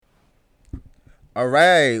All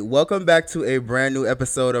right, welcome back to a brand new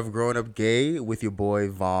episode of Growing Up Gay with your boy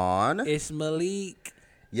Vaughn. It's Malik.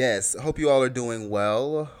 Yes, hope you all are doing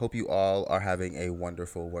well. Hope you all are having a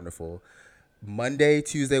wonderful, wonderful Monday,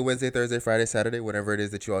 Tuesday, Wednesday, Thursday, Friday, Saturday, whenever it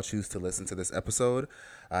is that you all choose to listen to this episode.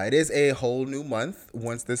 It is a whole new month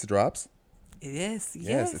once this drops. Yes, Yes,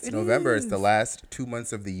 yes, it's it November. It's the is. last 2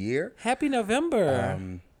 months of the year. Happy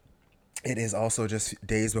November. It is also just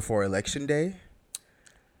days before Election Day.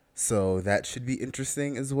 So that should be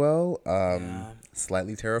interesting as well. Yeah.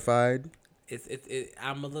 Slightly terrified.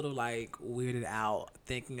 I'm a little like weirded out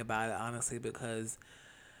thinking about it honestly because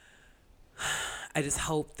I just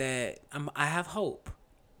hope that I have hope.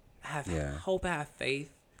 I have Yeah. hope. I have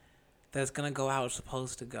faith that it's gonna go how it's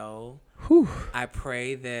supposed to go. Whew. I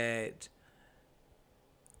pray that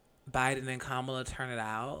Biden and Kamala turn it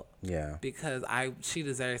out Yeah. because she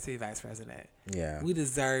deserves to be vice president. Yeah. We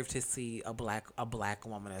deserve to see a black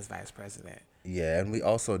woman as vice president. Yeah, and we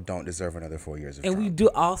also don't deserve another 4 years of And Trump. we do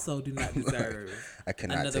not deserve I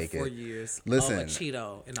cannot another take 4 it. years Listen, of a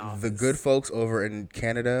Cheeto in office. The good folks over in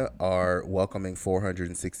Canada are welcoming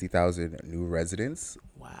 460,000 new residents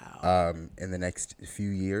Wow. in the next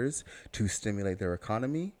few years to stimulate their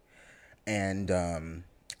economy. And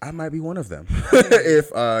I might be one of them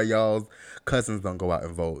if y'all's cousins don't go out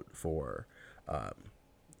and vote for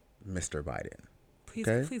Mr. Biden. Please,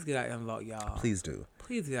 Okay? please get out and vote, y'all. Please do.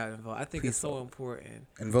 Please get out and vote. I think Please it's so vote. important.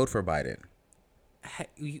 And vote for Biden.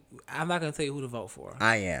 I'm not gonna tell you who to vote for.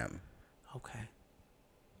 I am. Okay.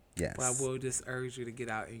 Yes. But I will just urge you to get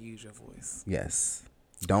out and use your voice. Yes.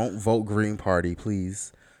 Don't vote Green Party,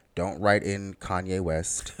 please. Don't write in Kanye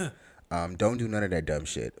West. Don't do none of that dumb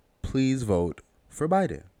shit. Please vote for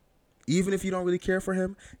Biden. Even if you don't really care for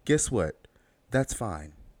him, guess what? That's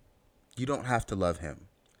fine. You don't have to love him.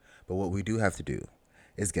 But what we do have to do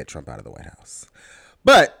is get Trump out of the White House.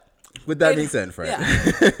 But with that being said, friend,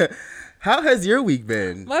 Yeah. how has your week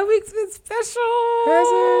been? My week's been special. Has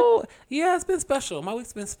it? Yeah, it's been special. My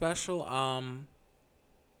week's been special.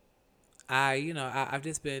 I've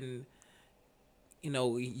just been,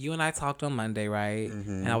 you and I talked on Monday, right?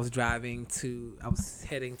 Mm-hmm. And I was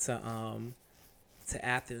heading to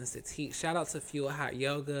Athens to teach. Shout out to Fuel Hot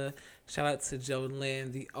Yoga. Shout out to Joe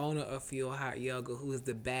Lynn, the owner of Fuel Hot Yoga, who is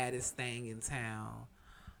the baddest thing in town,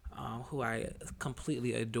 who I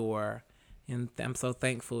completely adore. And I'm so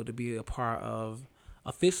thankful to be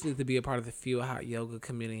officially to be a part of the Fuel Hot Yoga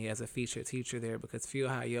community as a featured teacher there, because Fuel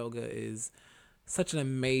Hot Yoga is such an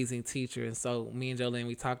amazing teacher. And so me and Jolene,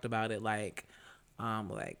 we talked about it like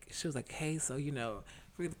she was like, hey, so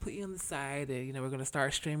we're gonna put you on the side, and we're gonna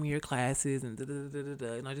start streaming your classes and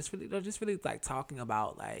just really like talking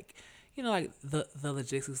about like like the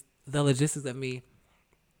logistics of me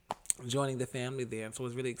joining the family there. And so I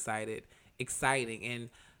was really exciting. And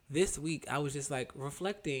this week I was just like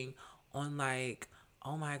reflecting on like,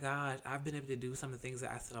 oh my gosh, I've been able to do some of the things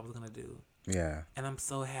that I said I was gonna do. Yeah. And I'm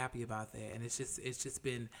so happy about that. And it's just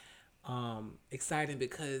been exciting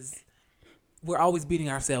because we're always beating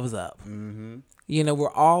ourselves up. Mm-hmm.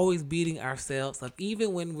 We're always beating ourselves up,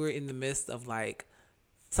 even when we're in the midst of like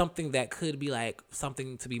something that could be like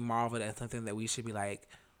something to be marveled at, something that we should be like,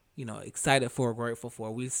 excited for, grateful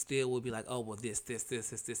for. We still will be like, oh well, this,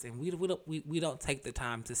 and we don't take the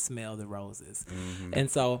time to smell the roses. Mm-hmm.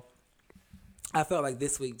 And so I felt like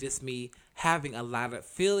this week, just me feeling a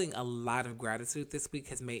lot of gratitude this week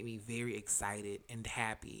has made me very excited and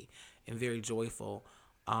happy and very joyful.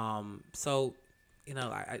 So,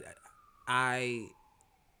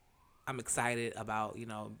 I'm excited about,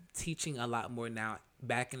 teaching a lot more now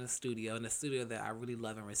back in a studio that I really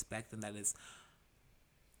love and respect, and that is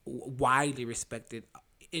widely respected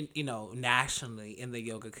nationally in the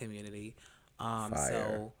yoga community.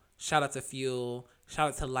 So shout out to Fuel, shout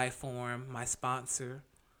out to Lifeform, my sponsor.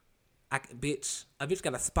 A bitch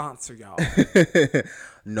got a sponsor, y'all.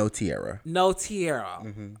 No tiara. No tiara.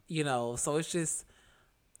 Mm-hmm. So it's just,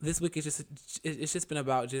 this week it's just been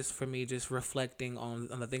about, just for me, just reflecting on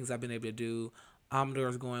the things I've been able to do. Amador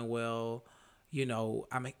is going well.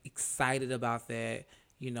 I'm excited about that.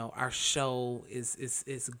 Our show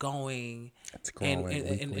is going. It's growing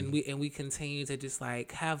and we continue to just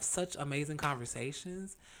like have such amazing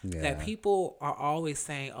conversations Yeah. that people are always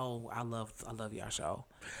saying, "Oh, I love y'all show."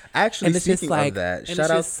 Actually, And it's just speaking like, of that, and shout it's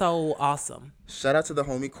out just so awesome. shout out to the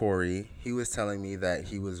homie Corey. He was telling me that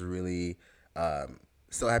he was really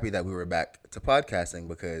so happy that we were back to podcasting,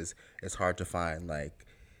 because it's hard to find like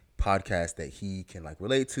podcasts that he can like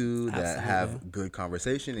relate to, that Absolutely. have good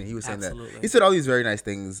conversation. And he was saying that Absolutely. he said all these very nice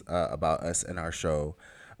things about us and our show.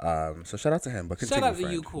 So shout out to him. But continue, Shout out to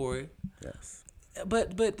friend. you, Corey. Yes.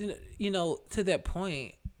 But to that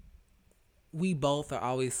point, we both are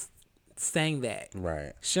always saying that,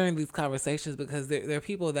 Right. sharing these conversations, because there are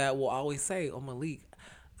people that will always say, "Oh, Malik,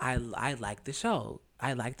 I like the show.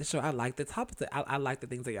 I like the show. I like the topics. I like the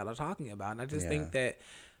things that y'all are talking about." And I just Yeah. think that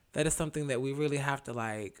that is something that we really have to,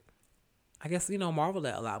 like, I guess, marvel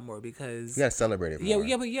at a lot more, because You gotta celebrate it yeah, more.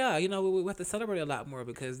 yeah, but yeah, we have to celebrate a lot more,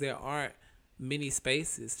 because there aren't many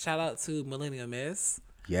spaces. Shout out to Millennium Miss.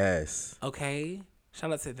 Yes. Okay.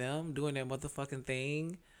 Shout out to them doing their motherfucking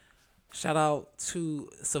thing. Shout out to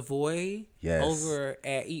Savoy Yes. over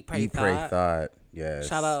at Eat Pray Eat, pray, Thought. thought. Yes.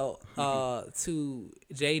 Shout out to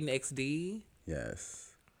Jaden XD,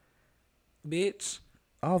 Yes. bitch.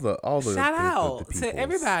 All the Shout the out to peoples.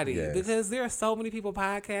 everybody, Yes. because there are so many people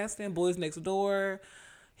podcasting. Boys Next Door,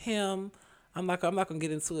 him. I'm not gonna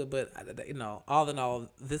get into it, but all in all,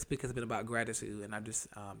 this week has been about gratitude, and I've just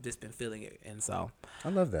been feeling it, and so I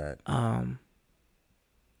love that.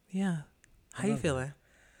 yeah. How you feeling?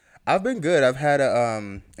 I've been good. I've had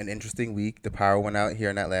an interesting week. The power went out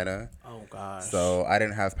here in Atlanta. Oh gosh. So I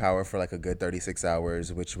didn't have power for like a good 36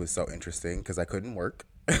 hours, which was so interesting because I couldn't work.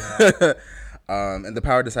 And the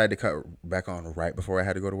power decided to cut back on right before I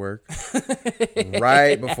had to go to work.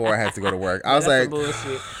 Right before I had to go to work. I was That's like, some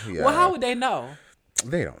bullshit. yeah. Well, how would they know?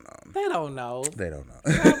 They don't know. They don't know. They don't know.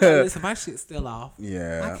 Listen, my shit's still off.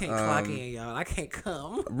 Yeah. I can't clock in, y'all. I can't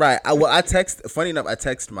come. Right. I text. Funny enough, I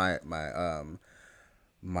text my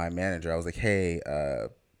manager. I was like, hey,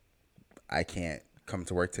 I can't come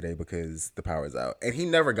to work today because the power's out. And he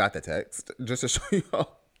never got the text. Just to show you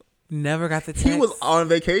all. Never got the text. He was on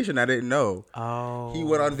vacation. I didn't know. Oh. He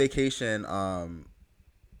went on vacation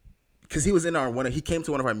because he was in he came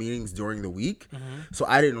to one of our meetings during the week. Mm-hmm. So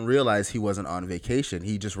I didn't realize he wasn't on vacation.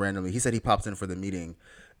 He just randomly, he said he popped in for the meeting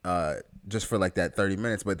just for like that 30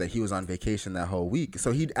 minutes, but that he was on vacation that whole week.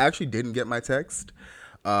 So he actually didn't get my text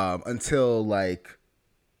until like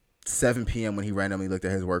 7 p.m. when he randomly looked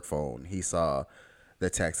at his work phone. He saw the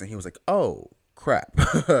text and he was like, oh, crap.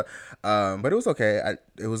 But it was okay.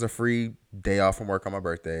 It was a free day off from work on my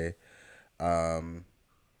birthday.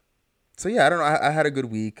 So yeah, I don't know. I had a good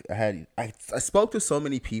week. I spoke to so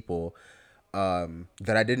many people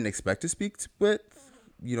that I didn't expect to speak with.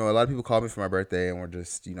 A lot of people called me for my birthday and were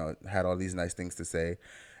just, had all these nice things to say.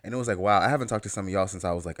 And it was like, wow, I haven't talked to some of y'all since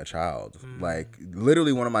I was like a child. Like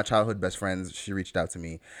literally one of my childhood best friends, she reached out to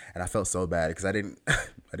me and I felt so bad because I didn't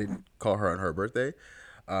call her on her birthday.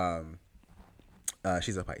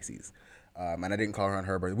 She's a Pisces. And I didn't call her on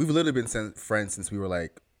her birthday. We've literally been friends since we were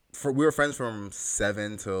like, we were friends from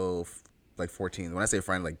 7 till like 14. When I say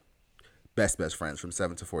friend, like best friends from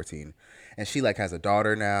 7 to 14. And she like has a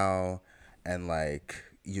daughter now and like,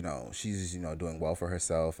 she's, doing well for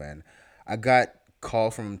herself. And I got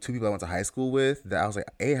call from 2 people I went to high school with that I was like,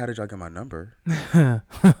 hey, how did y'all get my number?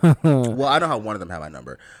 Well, I know how one of them had my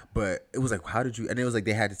number, but it was like, how did you? And it was like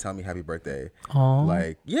they had to tell me happy birthday. Aww.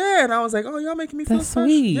 Like, yeah, and I was like, oh, y'all making me feel That's special.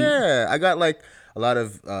 sweet. Yeah, I got like a lot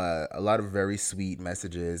of very sweet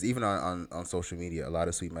messages, even on social media. A lot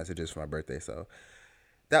of sweet messages for my birthday, so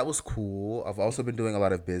that was cool. I've also been doing a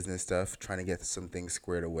lot of business stuff, trying to get some things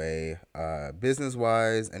squared away, business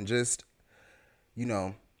wise, and just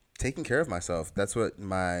taking care of myself. That's what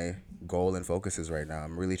my goal and focus is right now.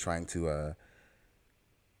 I'm really trying to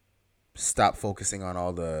stop focusing on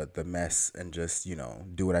all the mess and just,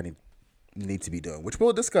 do what I need to be doing, which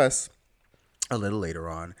we'll discuss a little later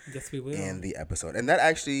on. Yes, we will. In the episode. And that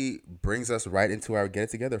actually brings us right into our Get It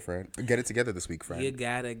Together, friend. Get It Together this week, friend. You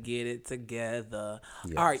gotta get it together.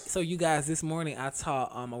 Yes. All right, so you guys, this morning I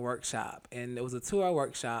taught a workshop, and it was a 2-hour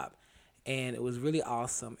workshop, and it was really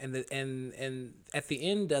awesome. And at the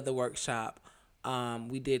end of the workshop,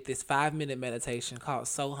 we did this 5-minute meditation called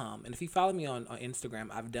Sohum. And if you follow me on Instagram,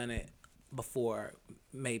 I've done it before.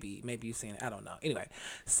 Maybe you've seen it. I don't know. Anyway,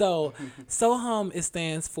 so Sohum, it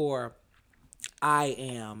stands for I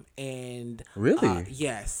am. And really,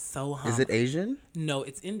 yes, Sohum. Is it Asian? No,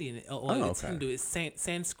 it's Indian. It's okay. Hindu. It's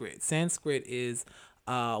Sanskrit. Sanskrit is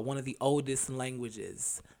one of the oldest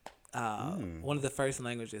languages. One of the first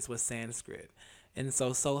languages was Sanskrit, and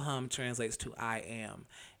so Soham translates to I am,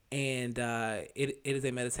 and it is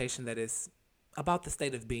a meditation that is about the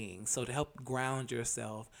state of being. So to help ground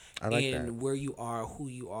yourself in where you are, who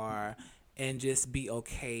you are, and just be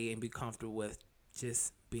okay and be comfortable with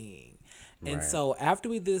just being. And Right. so after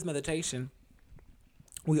we did this meditation,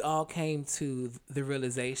 we all came to the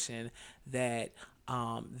realization that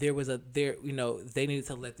they needed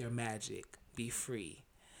to let their magic be free.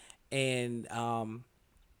 And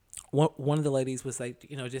one of the ladies was like,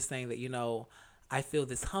 just saying that, I feel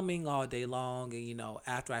this humming all day long, and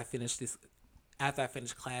after I finish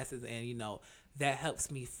classes, and that helps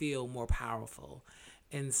me feel more powerful.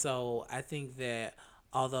 And so I think that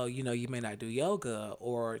although, you may not do yoga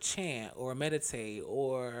or chant or meditate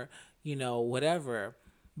or, whatever,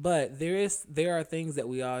 but there are things that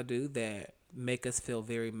we all do that make us feel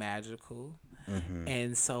very magical.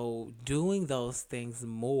 And so doing those things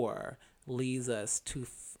more leads us to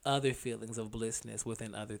other feelings of blissness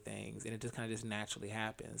within other things. And it just kind of just naturally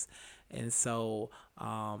happens. And so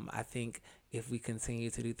I think if we continue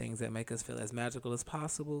to do things that make us feel as magical as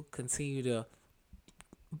possible, continue to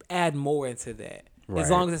add more into that. As Right.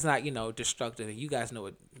 long as it's not, destructive. And you guys know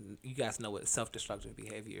what self-destructive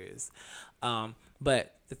behavior is.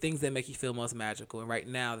 But the things that make you feel most magical, and right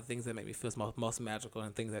now the things that make me feel most magical,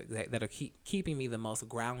 and things that are keeping me the most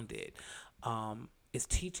grounded, is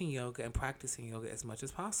teaching yoga and practicing yoga as much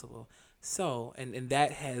as possible. So, and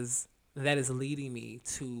that is leading me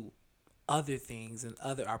to other things and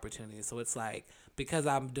other opportunities. So it's like, because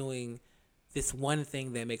I'm doing this one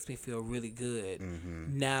thing that makes me feel really good,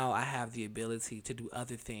 now I have the ability to do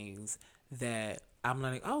other things that I'm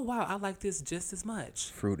learning. Oh wow, I like this just as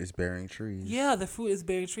much. Fruit is bearing trees. Yeah, the fruit is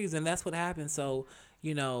bearing trees, and that's what happens. So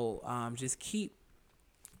just keep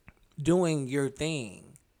doing your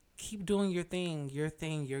thing. Keep doing your thing,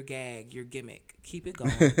 your gag, your gimmick. Keep it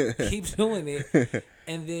going. Keep doing it,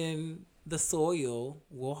 and then the soil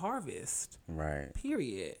will harvest. Right.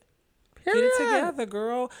 Period. Get Period. it together,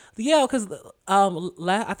 girl. Yeah, because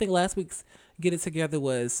I think last week's Get It Together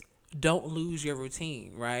was don't lose your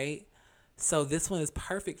routine, right? So this one is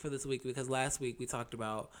perfect for this week because last week we talked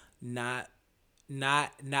about not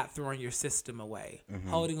throwing your system away,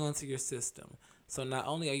 holding on to your system. So not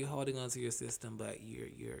only are you holding on to your system, but you're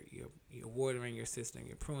watering your system,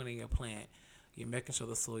 you're pruning your plant, you're making sure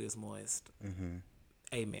the soil is moist.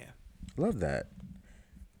 Amen. Love that.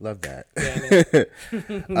 Love that.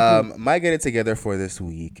 Yeah, My get it together for this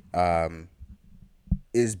week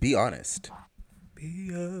is be honest.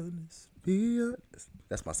 be honest. Be honest.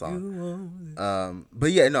 That's my song. You want it.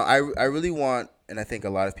 But yeah, no, I really want, and I think a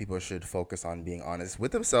lot of people should focus on being honest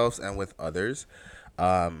with themselves and with others,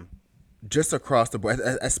 just across the board,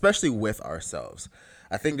 especially with ourselves.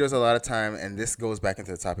 I think there's a lot of time, and this goes back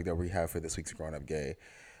into the topic that we have for this week's Grown Up Gay.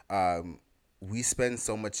 We spend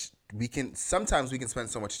so much, sometimes we can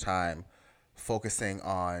spend so much time focusing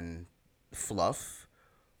on fluff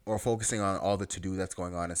or focusing on all the to-do that's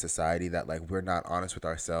going on in society that like we're not honest with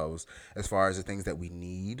ourselves as far as the things that we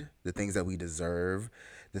need, the things that we deserve,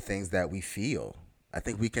 the things that we feel. I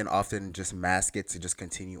think we can often just mask it to just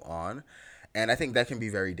continue on, and I think that can be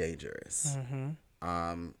very dangerous.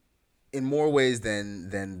 In more ways than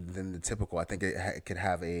the typical. I think it could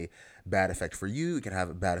have a bad effect for you. It can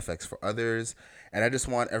have bad effects for others, and I just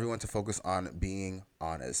want everyone to focus on being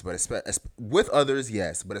honest, but with others,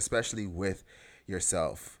 yes, but especially with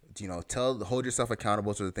yourself. Hold yourself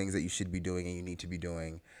accountable to the things that you should be doing and you need to be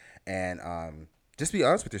doing, and just be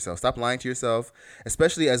honest with yourself. Stop lying to yourself,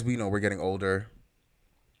 especially as we know we're getting older.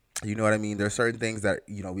 You know what I mean? There are certain things that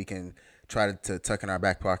we can try to tuck in our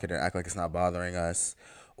back pocket and act like it's not bothering us,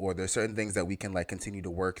 or there's certain things that we can like continue to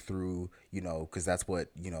work through, because that's what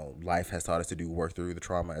life has taught us to do, work through the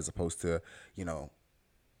trauma, as opposed to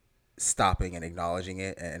stopping and acknowledging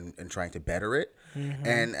it and trying to better it.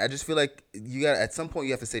 And I just feel like at some point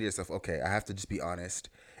you have to say to yourself, okay, I have to just be honest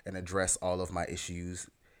and address all of my issues,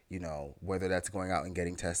 whether that's going out and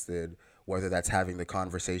getting tested, whether that's having the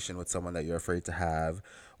conversation with someone that you're afraid to have,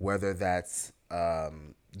 whether that's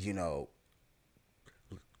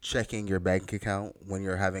checking your bank account when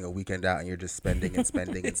you're having a weekend out and you're just spending and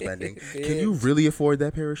spending and spending. Can you really afford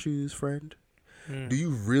that pair of shoes, friend? Do you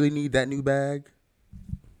really need that new bag?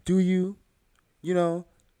 Do you?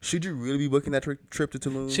 Should you really be booking that trip to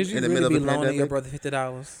Tulum in the middle of a pandemic? Loaning your brother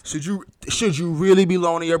 $50? Should you really be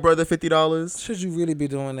loaning your brother $50? Should you really be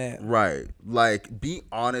doing that? Right. Like, be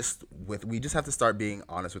honest we just have to start being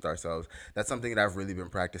honest with ourselves. That's something that I've really been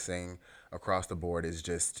practicing across the board, is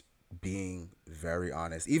just being very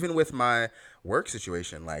honest. Even with my work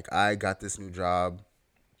situation, like I got this new job.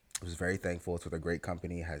 I was very thankful. It's with a great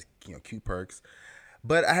company, has cute perks.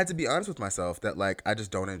 But I had to be honest with myself that like I just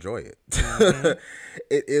don't enjoy it.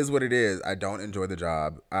 It is what it is. I don't enjoy the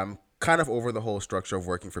job. I'm kind of over the whole structure of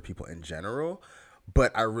working for people in general,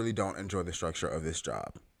 but I really don't enjoy the structure of this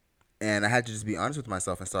job. And I had to just be honest with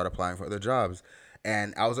myself and start applying for other jobs.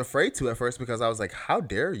 And I was afraid to at first because I was like, how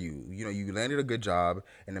dare you? You landed a good job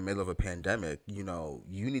in the middle of a pandemic. You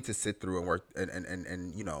need to sit through and work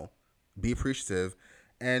and be appreciative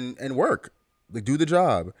and work. Like, do the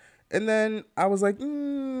job. And then I was like,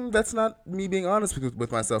 that's not me being honest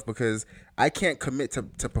with myself, because I can't commit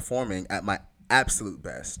to performing at my absolute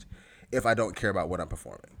best if I don't care about what I'm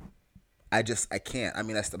performing. I can't. I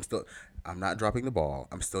mean, I'm not dropping the ball.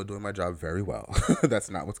 I'm still doing my job very well. That's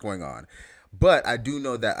not what's going on. But I do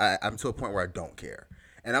know that I'm to a point where I don't care.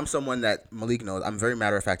 And I'm someone that Malik knows. I'm very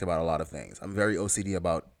matter of fact about a lot of things. I'm very OCD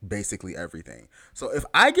about basically everything. So if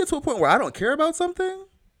I get to a point where I don't care about something,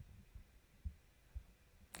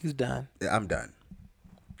 He's done. I'm done.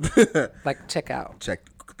 Like, check out. Check.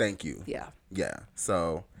 Thank you. Yeah. Yeah.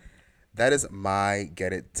 So that is my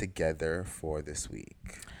get it together for this week.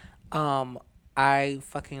 I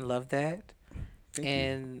fucking love that. Thank you.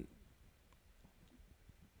 And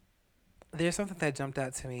there's something that jumped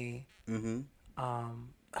out to me. Mm-hmm. Oh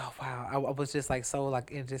wow, I was just like so like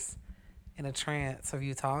in a trance of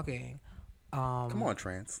you talking. Come on,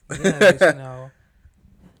 Trance. Yeah, but, you know.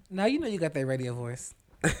 Now you know you got that radio voice.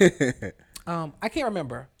 I can't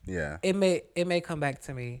remember. Yeah. It may come back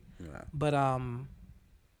to me. Yeah. But I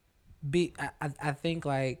think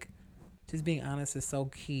like just being honest is so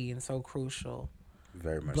key and so crucial.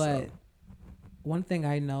 Very much But so. one thing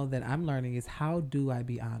I know that I'm learning is how do I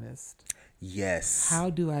be honest? Yes. How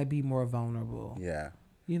do I be more vulnerable? Yeah.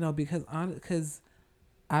 You know, because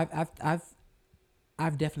I've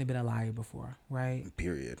definitely been a liar before, right?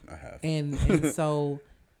 Period. I have. And so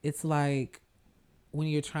it's like when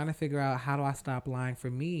you're trying to figure out how do I stop lying for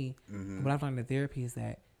me, what I've learned in therapy is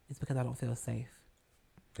that it's because I don't feel safe.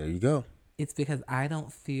 There you go. It's because I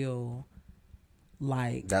don't feel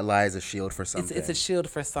like That lie is a shield for something. it's a shield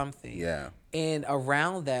for something. Yeah. And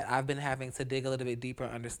around that, I've been having to dig a little bit deeper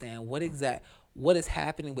and understand what is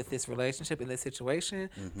happening with this relationship in this situation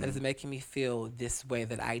that is making me feel this way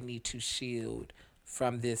that I need to shield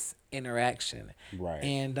from this interaction. Right.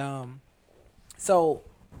 And so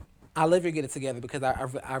I love your get it together because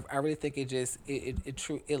I really think it just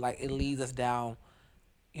it leads us down,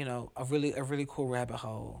 you know, a really cool rabbit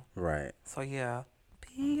hole. Right. So yeah,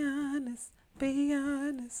 be honest. Be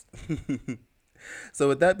honest. So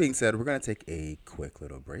with that being said, we're going to take a quick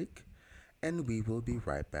little break and we will be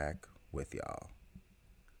right back with y'all.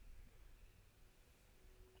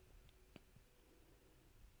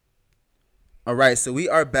 All right, so we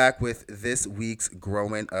are back with this week's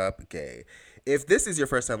Growing Up Gay. If this is your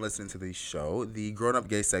first time listening to the show, the Grown Up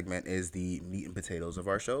Gay segment is the meat and potatoes of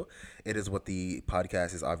our show. It is what the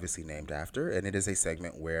podcast is obviously named after, and it is a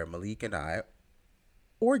segment where Malik and I,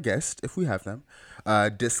 or guests, if we have them,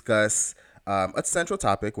 discuss a central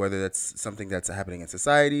topic, whether that's something that's happening in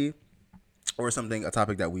society or a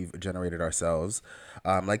topic that we've generated ourselves,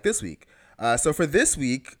 like this week. So for this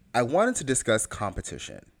week, I wanted to discuss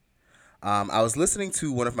competition. I was listening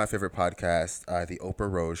to one of my favorite podcasts, the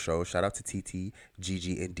Oprah Rose Show. Shout out to TT,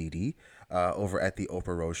 Gigi, and Didi over at the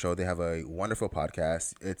Oprah Rose Show. They have a wonderful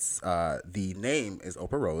podcast. It's the name is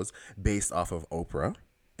Oprah Rose, based off of Oprah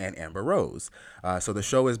and Amber Rose. So the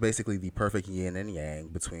show is basically the perfect yin and yang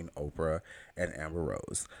between Oprah and Amber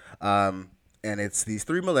Rose. And it's these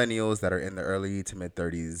three millennials that are in their early to mid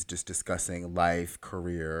 30s just discussing life,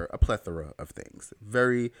 career, a plethora of things.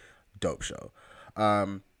 Very dope show.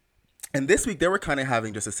 And this week they were kind of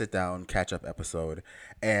having just a sit down catch up episode,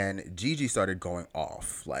 and Gigi started going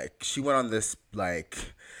off. Like she went on this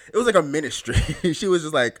it was like a ministry. She was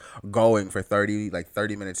just like going for 30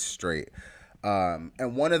 minutes straight.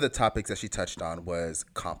 And one of the topics that she touched on was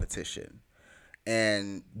competition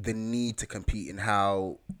and the need to compete and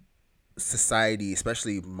how society,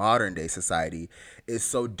 especially modern day society, is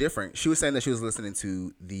so different. She was saying that she was listening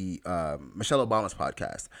to the Michelle Obama's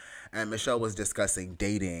podcast, and Michelle was discussing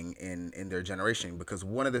dating in their generation, because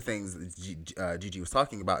one of the things Gigi was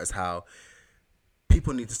talking about is how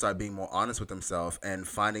people need to start being more honest with themselves and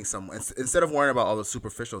finding someone, instead of worrying about all the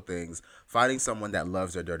superficial things, finding someone that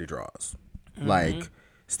loves their dirty draws. Like,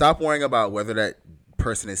 stop worrying about whether that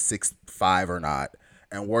person is 6'5" or not,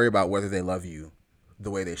 and worry about whether they love you the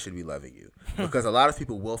way they should be loving you. Because a lot of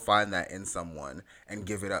people will find that in someone and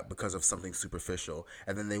give it up because of something superficial,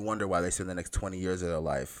 and then they wonder why they spend the next 20 years of their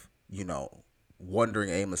life, you know, wandering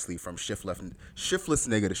aimlessly from shiftless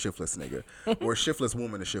nigga to shiftless nigga, or shiftless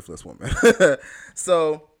woman to shiftless woman.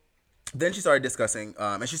 So then she started discussing,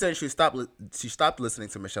 and she said she stopped listening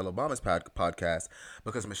to Michelle Obama's podcast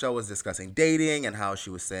because Michelle was discussing dating and how she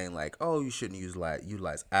was saying like, oh, you shouldn't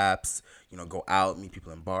utilize apps, you know, go out, meet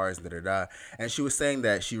people in bars, da da da. And she was saying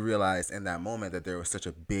that she realized in that moment that there was such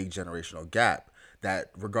a big generational gap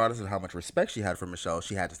that regardless of how much respect she had for Michelle,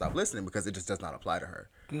 she had to stop listening because it just does not apply to her.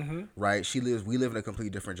 Mm-hmm. Right? We live in a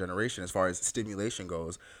completely different generation as far as stimulation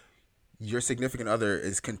goes. Your significant other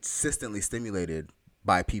is consistently stimulated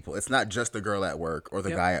by people. It's not just the girl at work or the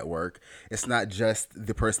guy at work. It's not just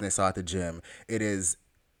the person they saw at the gym. It is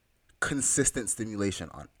consistent stimulation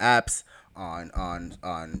on apps, on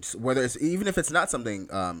whether it's even if it's not something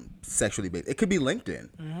sexually based, it could be LinkedIn.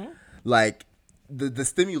 Like the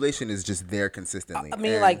stimulation is just there consistently. I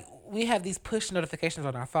mean, And- like we have these push notifications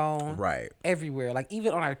on our phone, Right. everywhere, like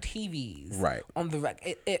even on our TVs, Right. On the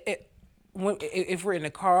if we're in the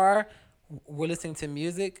car, we're listening to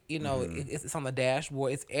music. You know, it's on the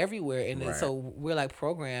dashboard. It's everywhere, and Right. so we're like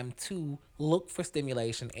programmed to look for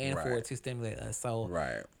stimulation and for Right. it to stimulate us. So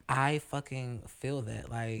Right. I fucking feel that,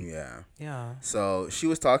 like, Yeah. yeah. So she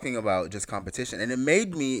was talking about just competition, and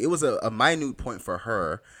it was a minute point for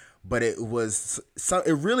her, but it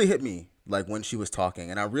really hit me like when she was talking,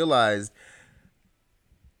 and I realized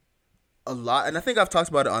a lot, and I think I've talked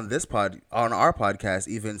about it on our podcast,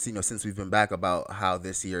 even since we've been back, about how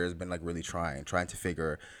this year has been like really trying to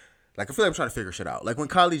figure. Like, I feel like I'm trying to figure shit out. Like, when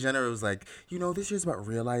Kylie Jenner was like, this year's about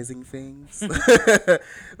realizing things.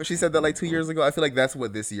 When she said that, like, 2 years ago, I feel like that's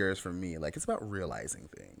what this year is for me. Like, it's about realizing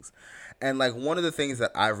things. And, like, one of the things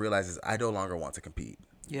that I've realized is I no longer want to compete.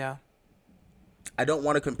 Yeah. I don't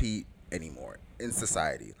want to compete anymore in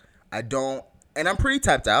society. I don't. And I'm pretty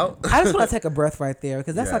tapped out. I just want to take a breath right there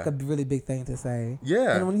because that's Yeah. like a really big thing to say.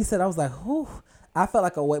 Yeah. And when you said, I was like, whew. I felt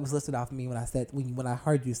like a weight was lifted off me when I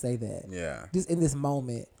heard you say that. Yeah. Just in this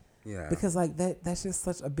moment. Yeah. Because like that's just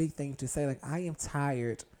such a big thing to say. Like, I am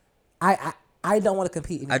tired. I don't want to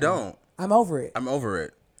compete anymore. I don't. I'm over it. I'm over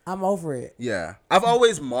it. I'm over it. Yeah. I've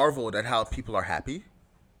always marveled at how people are happy.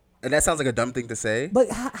 And that sounds like a dumb thing to say.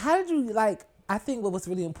 But how did you, like, I think what's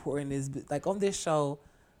really important is, like, on this show,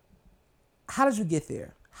 how did you get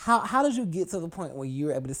there? How did you get to the point where you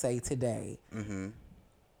were able to say today,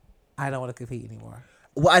 I don't want to compete anymore?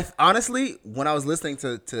 Well, honestly, when I was listening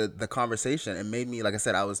to the conversation, it made me, like I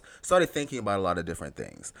said, started thinking about a lot of different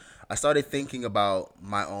things. I started thinking about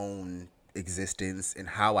my own existence and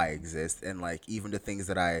how I exist, and like even the things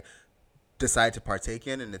that I decide to partake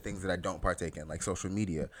in and the things that I don't partake in, like social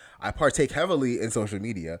media. I partake heavily in social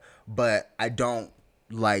media, but I don't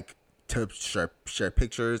like to share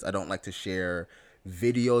pictures. I don't like to share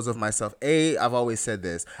videos of myself. I've always said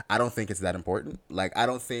this. I don't think it's that important. Like, I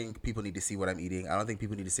don't think people need to see what I'm eating. I don't think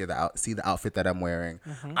people need to see the outfit that I'm wearing.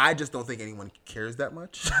 I just don't think anyone cares that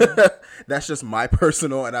much. That's just my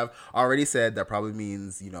personal, and I've already said that probably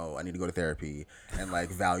means, I need to go to therapy and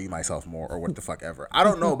like value myself more or what the fuck ever. I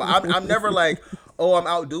don't know, but I'm never like, oh, I'm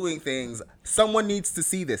out doing things. Someone needs to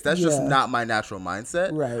see this. That's just not my natural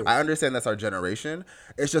mindset. Right. I understand that's our generation.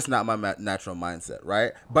 It's just not my natural mindset,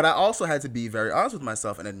 right? But I also had to be very honest with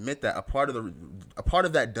myself and admit that a part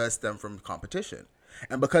of that does stem from competition.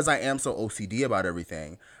 And because I am so OCD about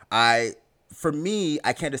everything, for me,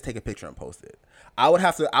 I can't just take a picture and post it. I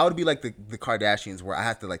would be like the Kardashians, where I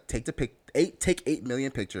have to like take 8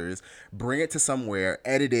 million pictures, bring it to somewhere,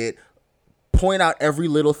 edit it, point out every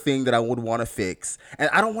little thing that I would want to fix. And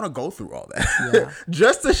I don't want to go through all that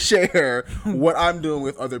just to share what I'm doing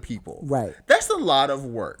with other people. Right. That's a lot of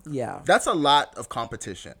work. Yeah. That's a lot of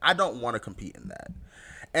competition. I don't want to compete in that.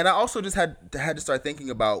 And I also just had to start thinking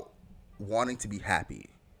about wanting to be happy.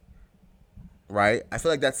 Right? I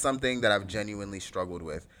feel like that's something that I've genuinely struggled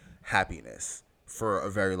with, happiness, for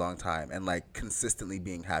a very long time, and like consistently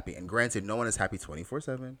being happy. And granted, no one is happy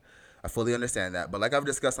 24/7. I fully understand that. But like I've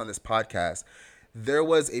discussed on this podcast, there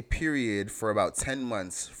was a period for about 10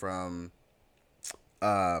 months from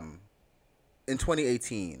in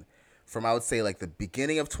 2018, from I would say like the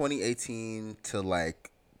beginning of 2018 to like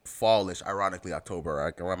fallish, ironically October,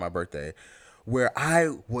 like around my birthday, where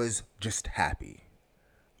I was just happy.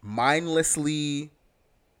 Mindlessly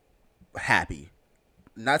happy.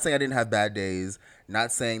 Not saying I didn't have bad days,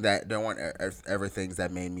 not saying that there weren't ever things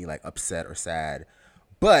that made me like upset or sad.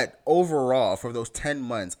 But overall, for those 10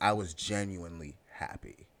 months, I was genuinely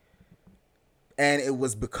happy. And it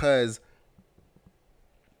was because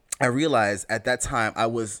I realized at that time I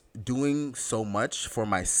was doing so much for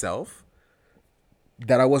myself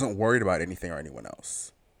that I wasn't worried about anything or anyone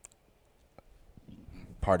else.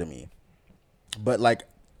 Pardon me. But like,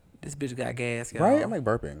 This bitch got gas, y'all. right? I'm like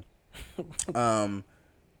burping.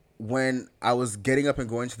 When I was getting up and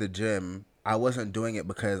going to the gym, I wasn't doing it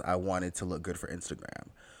because I wanted to look good for Instagram.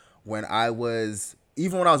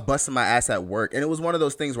 Even when I was busting my ass at work, and it was one of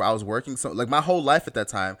those things where I was working, so like my whole life at that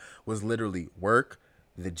time was literally work,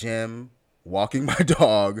 the gym, walking my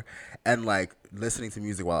dog, and like listening to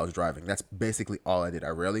music while I was driving. That's basically all I did. I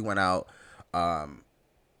rarely went out.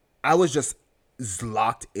 I was just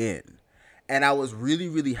locked in. And I was really,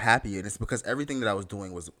 really happy. And it's because everything that I was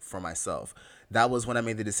doing was for myself. That was when I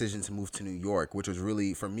made the decision to move to New York, which was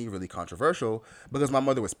really, for me, really controversial because my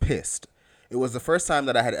mother was pissed. It was the first time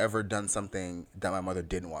that I had ever done something that my mother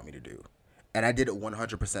didn't want me to do. And I did it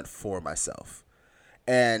 100% for myself.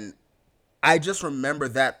 And I just remember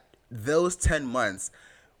that those 10 months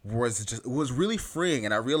it was really freeing,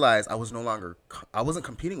 and I realized I wasn't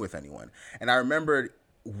competing with anyone. And I remembered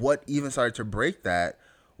what even started to break that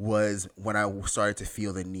was when I started to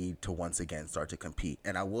feel the need to once again start to compete.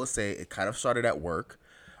 And I will say it kind of started at work,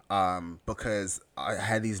 because I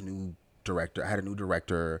had a new director.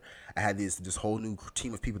 I had this whole new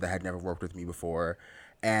team of people that had never worked with me before.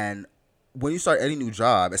 And when you start any new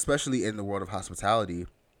job, especially in the world of hospitality,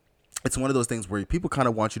 it's one of those things where people kind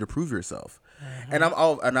of want you to prove yourself.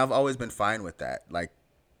 Mm-hmm. And I've always been fine with that. Like,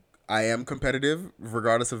 I am competitive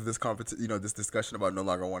regardless of this this discussion about no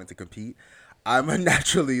longer wanting to compete. I'm a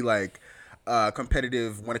naturally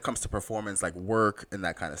competitive when it comes to performance, like work and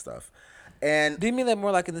that kind of stuff. And do you mean that more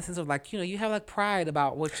like in the sense of like, you have like pride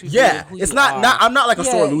about what you do? Yeah, it's not. I'm not like a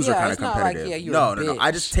sore loser kind of competitive. Like, no.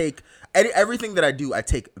 I just take everything that I do. I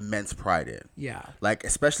take immense pride in. Yeah. Like,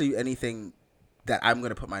 especially anything that I'm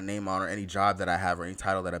gonna put my name on, or any job that I have, or any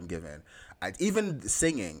title that I'm given. Even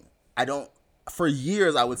singing, I don't. For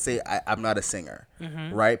years, I would say I'm not a singer,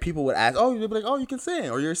 right? People would ask, "Oh," they'd be like, "Oh, you can sing,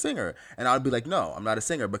 or you're a singer," and I'd be like, "No, I'm not a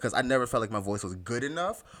singer," because I never felt like my voice was good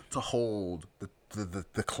enough to hold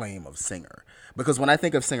the claim of singer. Because when I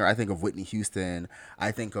think of singer, I think of Whitney Houston,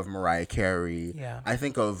 I think of Mariah Carey, I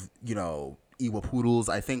think of Iwa Poodles,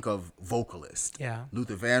 I think of vocalist,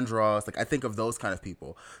 Luther Vandross, like I think of those kind of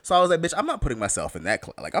people. So I was like, bitch, I'm not putting myself in that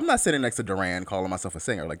like I'm not sitting next to Duran calling myself a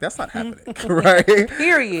singer. Like, that's not happening, right?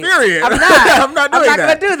 Period. I'm not. I'm not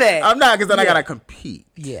gonna do that. I'm not, because then I gotta compete.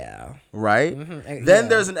 Yeah. Right. Mm-hmm. Then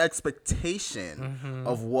there's an expectation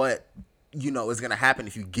of what is gonna happen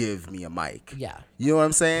if you give me a mic. Yeah. You know what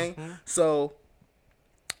I'm saying? Mm-hmm. So,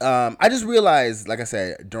 I just realized, like I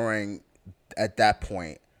said, at that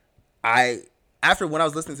point, after when I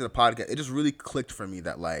was listening to the podcast, it just really clicked for me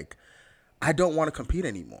that, like, I don't want to compete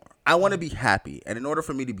anymore. I want to be happy. And in order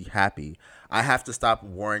for me to be happy, I have to stop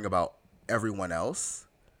worrying about everyone else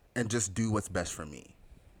and just do what's best for me.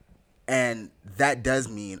 And that does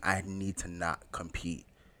mean I need to not compete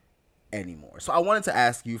anymore. So I wanted to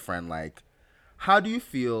ask you, friend, like, how do you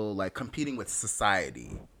feel like competing with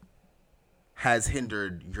society has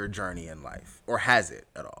hindered your journey in life? Or has it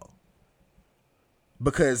at all?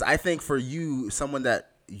 Because I think for you, someone that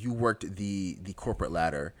you worked the corporate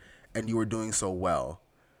ladder and you were doing so well,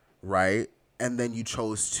 right? And then you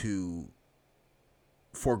chose to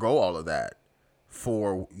forego all of that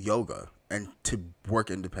for yoga and to work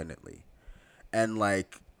independently. And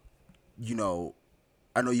like, I know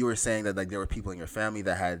you were saying that like there were people in your family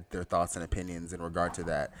that had their thoughts and opinions in regard to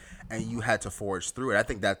that, and you had to forge through it. I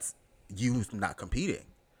think that's you not competing.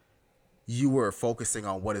 You were focusing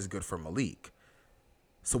on what is good for Malik.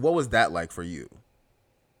 So what was that like for you?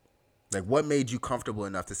 Like, what made you comfortable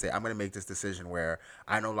enough to say, I'm going to make this decision where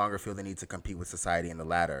I no longer feel the need to compete with society in the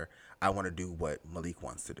ladder. I want to do what Malik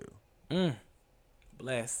wants to do.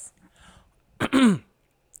 Bless. I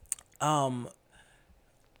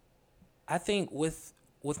think with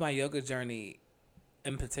my yoga journey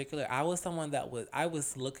in particular, I was someone I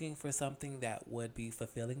was looking for something that would be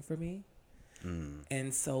fulfilling for me.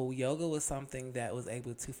 And so yoga was something that was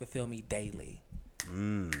able to fulfill me daily.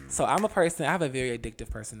 So I'm a person, I have a very addictive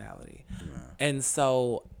personality. And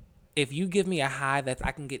so if you give me a high that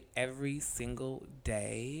I can get every single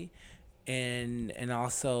day, and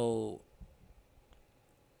also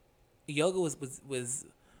yoga was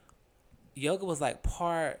like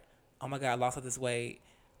part, oh my God, I lost all this weight,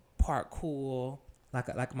 part cool,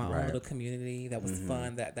 like my own little community that was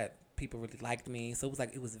fun, that people really liked me. So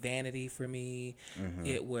it was vanity for me.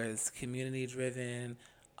 It was community driven.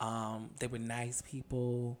 They were nice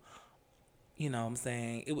people. You know what I'm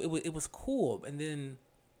saying? It was cool. And then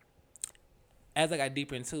as I got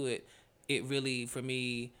deeper into it, it really, for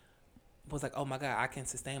me, was like, oh my God, I can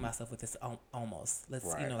sustain myself with this almost.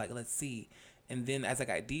 Let's see. And then as I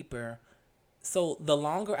got deeper, so the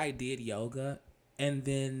longer I did yoga, and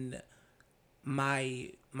then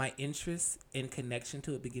my interest and connection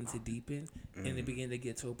to it began to deepen, and it began to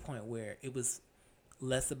get to a point where it was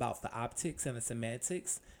less about the optics and the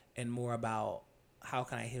semantics and more about how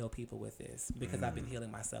can I heal people with this, because I've been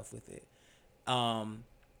healing myself with it. And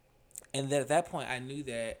then at that point I knew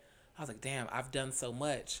that I was like, damn, I've done so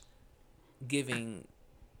much giving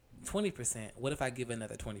 20%. What if I give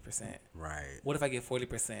another 20%? Right. What if I give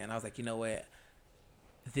 40%? And I was like, you know what?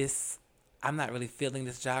 I'm not really feeling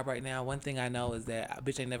this job right now. One thing I know is that I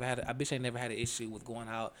bitch ain't never had an issue with going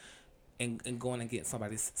out and going and getting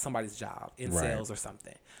somebody's job in sales or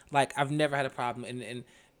something. Like, I've never had a problem,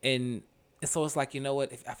 and so it's like, you know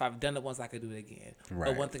what, if I've done it once, I could do it again. Right.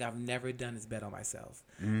 But one thing I've never done is bet on myself.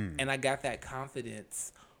 And I got that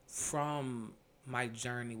confidence from my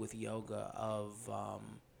journey with yoga of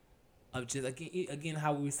just again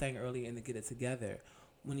how we were saying earlier in the Get It Together.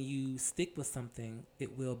 When you stick with something,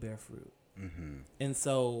 it will bear fruit. Mm-hmm. And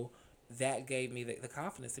so that gave me the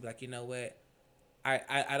confidence to be like, you know what,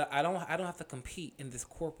 I don't have to compete in this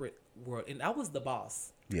corporate world. And I was the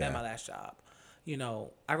boss at my last job. You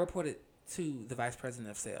know, I reported to the vice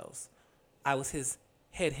president of sales. I was his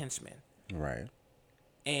head henchman. Right.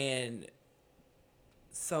 And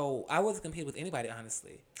so I wasn't competing with anybody,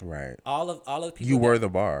 honestly. Right. All of the people. You were the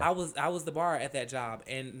bar. I was the bar at that job,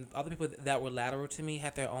 and other people that were lateral to me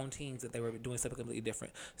had their own teams that they were doing something completely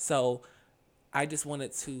different. So I just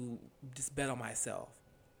wanted to just bet on myself,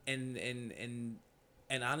 and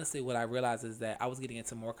honestly, what I realized is that I was getting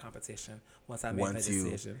into more competition once I made that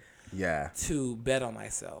decision. To bet on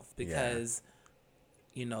myself, because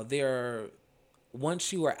you know,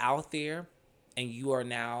 once you are out there. And you are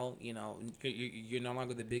now, you know, you're no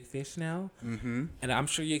longer the big fish now. Mm-hmm. And I'm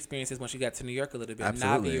sure you experienced this once you got to New York a little bit.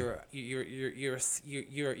 Absolutely. Now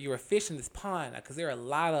you're a fish in this pond, because there are a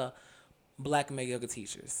lot of black male yoga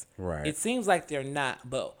teachers. Right. It seems like they're not,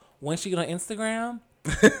 but once you get on Instagram,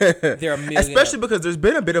 there are millions. Especially because there's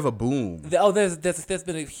been a bit of a boom. There's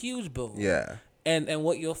been a huge boom. Yeah. And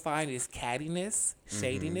what you'll find is cattiness,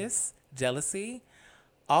 shadiness, jealousy.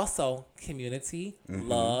 Also, community,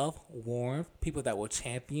 love, warmth, people that will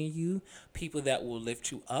champion you, people that will lift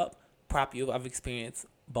you up, prop you up. I've experienced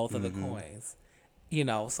both of the coins, you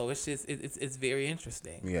know, so it's just, it's very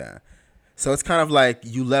interesting. Yeah. So it's kind of like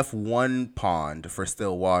you left one pond for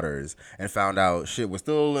still waters and found out shit was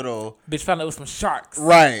still a little... Bitch found out it was some sharks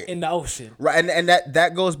right in the ocean. Right, and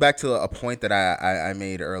that goes back to a point that I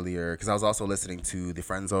made earlier, because I was also listening to the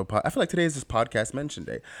Friend Zone I feel like today is just podcast mention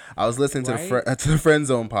day. I was listening to the Friend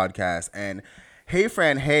Zone podcast, and Hey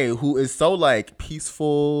Fran Hey, who is so like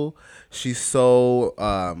peaceful, she's so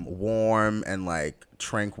warm and like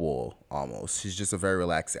tranquil almost. She's just a very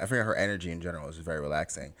relaxing. I think her energy in general is very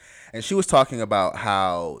relaxing. And she was talking about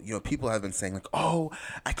how, you know, people have been saying like, oh,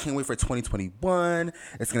 I can't wait for 2021.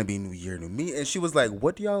 It's going to be new year, new me. And she was like,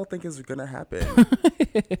 what do y'all think is going to happen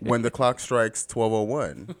when the clock strikes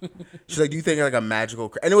 12:01? She's like, do you think like a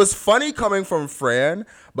magical... And it was funny coming from Fran,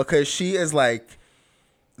 because she is like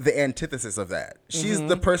the antithesis of that. She's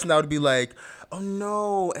the person that would be like, oh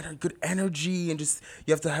no, and her good energy, and just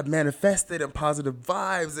you have to have manifested and positive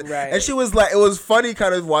vibes. Right. And she was like, it was funny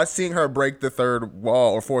kind of seeing her break the third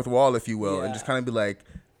wall or fourth wall, if you will, and just kind of be like,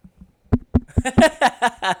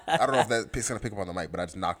 I don't know if that's gonna pick up on the mic, but I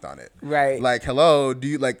just knocked on it. Right. Like, hello, do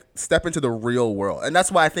you like step into the real world? And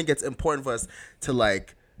that's why I think it's important for us to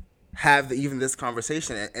like have even this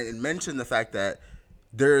conversation and mention the fact that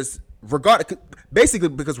there's basically,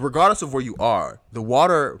 because regardless of where you are, the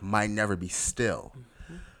water might never be still.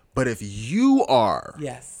 But if you are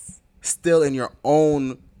still in your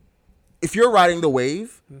own, if you're riding the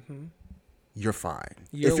wave, you're fine.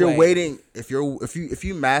 If you're waiting, if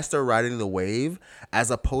you master riding the wave as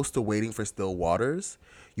opposed to waiting for still waters,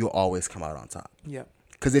 you'll always come out on top. Yep.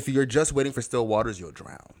 Because if you're just waiting for still waters, you'll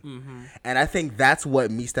drown. And I think that's what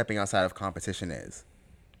me stepping outside of competition is.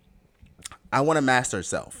 I want to master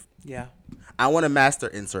self. Yeah. I want to master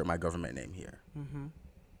insert my government name here.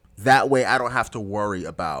 That way I don't have to worry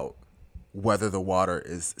about whether the water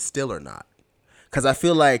is still or not. Because I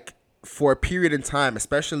feel like for a period in time,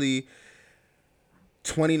 especially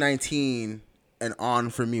 2019 and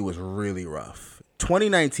on for me was really rough.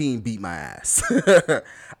 2019 beat my ass.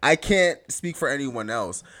 I can't speak for anyone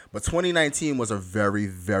else, but 2019 was a very,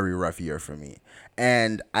 very rough year for me.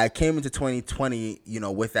 And I came into 2020, you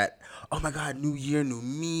know, with that, oh my God, new year, new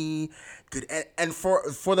me. Good. And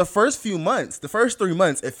for the first few months, the first 3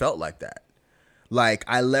 months, it felt like that. Like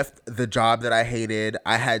I left the job that I hated.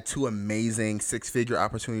 I had 2 amazing 6-figure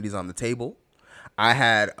opportunities on the table. I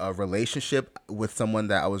had a relationship with someone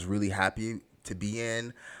that I was really happy to be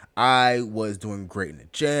in. I was doing great in the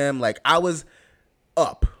gym. Like I was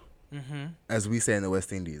up, as we say in the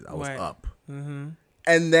West Indies. I was up.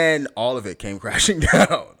 And then all of it came crashing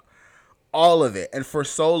down. All of it. And for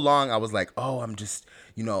so long, I was like, oh, I'm just,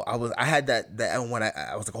 you know, I had that when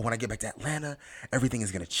I was like, oh, when I get back to Atlanta, everything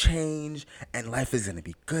is going to change and life is going to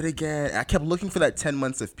be good again. And I kept looking for that 10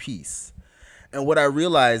 months of peace. And what I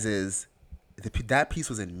realized is that peace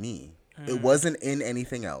was in me. It wasn't in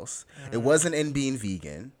anything else. It wasn't in being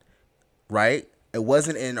vegan, right? It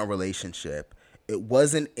wasn't in a relationship. It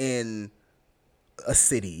wasn't in a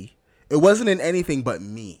city. It wasn't in anything but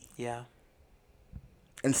me. Yeah.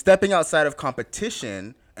 And stepping outside of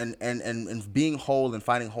competition and being whole and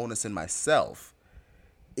finding wholeness in myself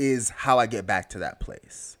is how I get back to that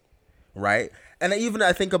place, right? And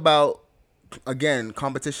I think about, again,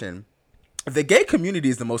 competition. the gay community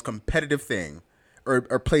is the most competitive thing or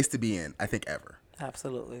place to be in, I think, ever.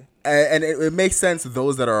 Absolutely. And it makes sense.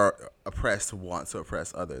 Those that are oppressed want to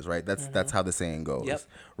oppress others, right? That's how the saying goes, Yep.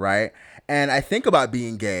 right? And I think about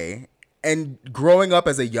being gay and growing up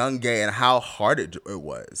as a young gay and how hard it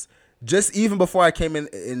was. Just even before I came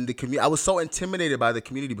in the community, I was so intimidated by the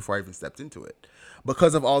community before I even stepped into it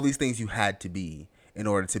because of all these things you had to be in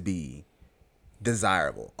order to be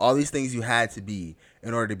desirable. All these things you had to be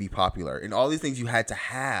in order to be popular, and all these things you had to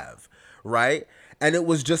have, right? And it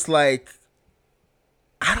was just like,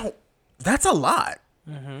 that's a lot.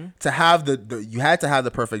 To have you had to have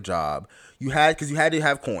the perfect job. Because you had to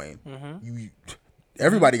have coin.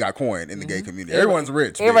 Everybody got coin in the gay community. Everyone's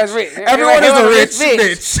rich. Everybody's bitch. rich. Everyone is a rich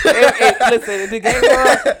bitch. Listen, in the gay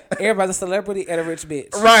world, everybody's a celebrity and a rich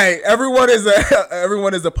bitch. Right. Everyone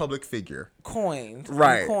is a public figure. Coin.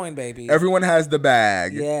 Right. Coin, baby. Everyone has the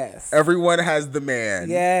bag. Yes. Everyone has the man.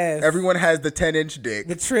 Yes. Everyone has the 10-inch dick.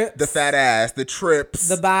 The trips. The fat ass. The trips.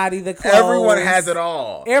 The body. The clothes. Everyone has it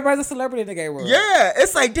all. Everybody's a celebrity in the gay world. Yeah.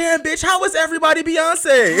 It's like, damn, bitch, how is everybody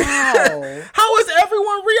Beyonce? How? How is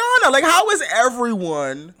everyone Rihanna? Like, how is everyone?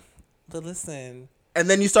 But listen. And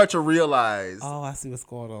then you start to realize, Oh, I see what's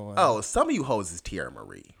going on. oh, some of you hoes is Tierra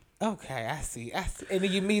Marie. Okay, I see. And then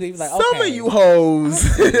you meet it, you're like, Some okay. of you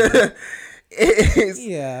hoes is,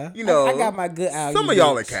 Yeah. you know, I got my good eye. some of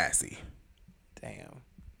y'all are Cassie. Damn.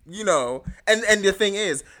 You know, and the thing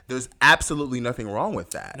is, there's absolutely nothing wrong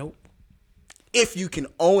with that. Nope. If you can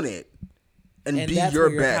own it and be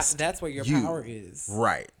your best. That's where your you. power is.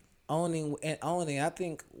 Right. Owning. I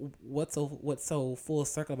think what's so full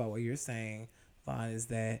circle about what you're saying, Vaughn, is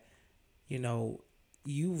that, you know,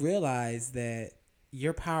 you realize that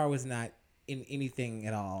your power was not in anything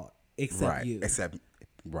at all except you. Except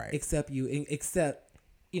you. Except,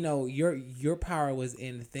 you know, your power was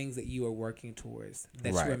in the things that you were working towards,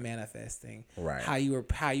 that you were manifesting. Right. How you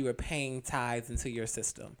were paying tithes into your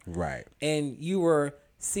system. Right. And you were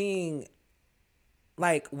seeing,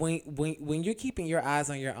 like, when you're keeping your eyes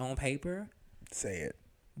on your own paper, say it,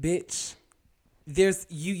 bitch. There's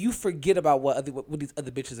you forget about what these other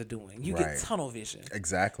bitches are doing. You get tunnel vision.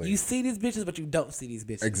 Exactly. You see these bitches, but you don't see these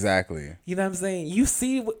bitches. Exactly. You know what I'm saying? You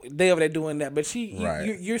see they over there doing that, but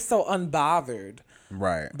you're so unbothered,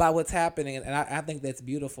 right, by what's happening, and I think that's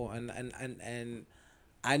beautiful, and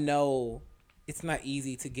I know it's not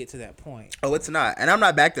easy to get to that point. Oh, it's not, and I'm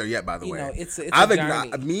not back there yet. By the way, know, it's a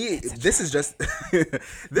journey. This is just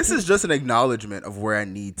this is just an acknowledgement of where I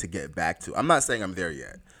need to get back to. I'm not saying I'm there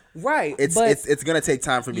yet. Right. It's gonna take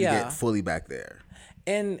time for me to get fully back there.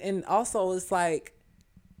 And also, it's like,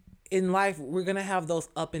 in life we're gonna have those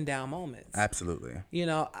up and down moments. Absolutely. You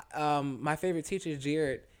know, my favorite teacher,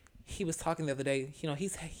 Jared, he was talking the other day. You know,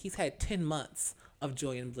 he's had 10 months of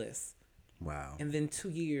joy and bliss. Wow. And then 2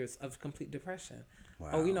 years of complete depression. Wow.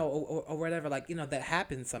 Or, you know, or whatever. Like, you know, that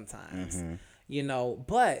happens sometimes. You know,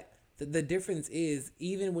 but the difference is,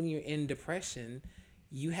 even when you're in depression,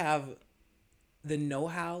 you have the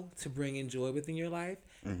know-how to bring in joy within your life,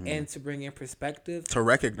 and to bring in perspective, to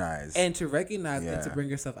recognize and to bring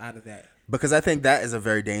yourself out of that. Because I think that is a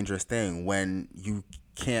very dangerous thing, when you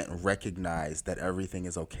can't recognize that everything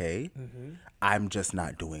is okay. I'm just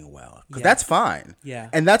not doing well, because that's fine. Yeah.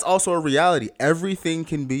 And that's also a reality. Everything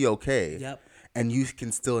can be okay. Yep. And you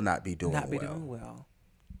can still not be doing well.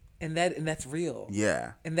 And that's real.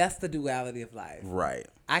 Yeah. And that's the duality of life. Right.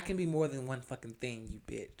 I can be more than one fucking thing, you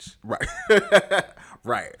bitch. Right.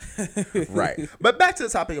 Right. Right. But back to the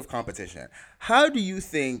topic of competition. How do you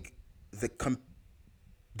think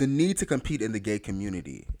the need to compete in the gay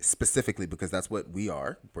community, specifically, because that's what we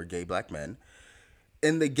are, we're gay black men,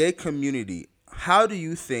 in the gay community, how do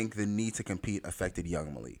you think the need to compete affected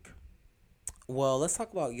young Malik? Well, let's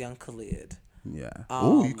talk about young Khalid. Yeah.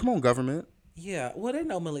 Ooh, you come on, government. Yeah. Well, they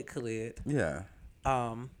know Malik Khalid. Yeah.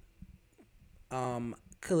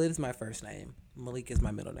 Khalid is my first name. Malik is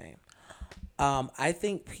my middle name. I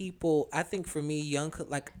think for me,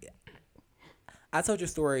 like, I told your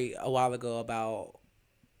story a while ago about,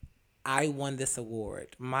 I won this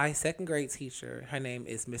award. My second grade teacher, her name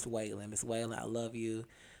is Miss Whalen. Miss Whalen, I love you.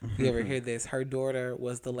 If you ever hear this, her daughter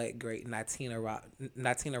was the late great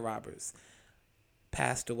Natina Roberts,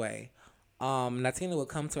 passed away. Natina would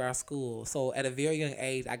come to our school. So at a very young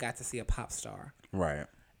age, I got to see a pop star. Right.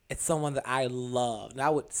 It's someone that I loved. And I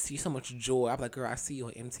would see so much joy. I'm like, girl, I see you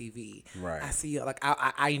on MTV. Right. I see you. Like,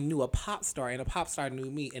 I knew a pop star, and a pop star knew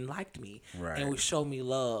me and liked me. Right. And would show me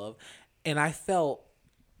love. And I felt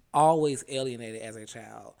always alienated as a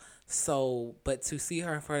child. So, but to see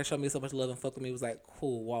her and for her to show me so much love and fuck with me was like,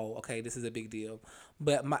 cool, whoa, okay, this is a big deal.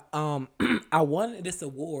 But my I won this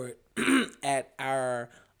award at our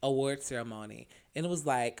award ceremony, and it was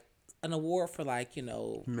like an award for like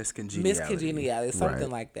Miss Miss Congeniality. Congeniality, something Right.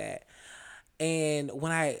 like that. And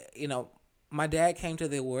when my dad came to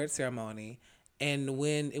the award ceremony, and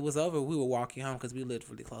when it was over, we were walking home because we lived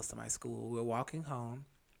really close to my school. We were walking home,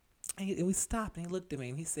 and we stopped, and he looked at me,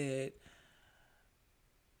 and he said,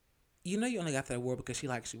 "You know, you only got that award because she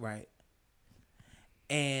likes you, right?"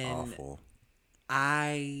 And Awful.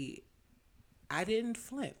 I didn't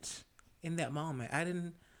flinch in that moment. I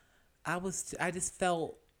didn't. I just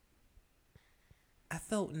felt. I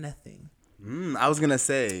felt nothing. I was gonna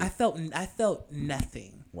say. I felt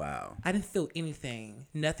nothing. Wow. I didn't feel anything.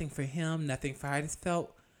 Nothing for him, nothing for her. I just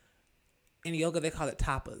felt, in yoga they call it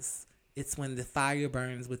tapas. It's when the fire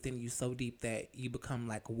burns within you so deep that you become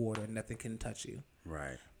like water. Nothing can touch you.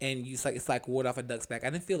 Right. And it's like water off a duck's back. I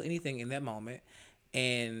didn't feel anything in that moment.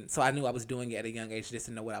 And so I knew I was doing it at a young age, just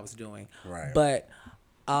didn't know what I was doing. Right. But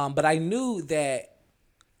I knew that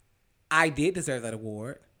I did deserve that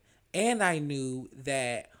award. And I knew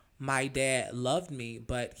that my dad loved me,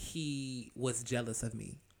 but he was jealous of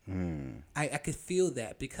me. I could feel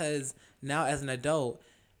that because now as an adult,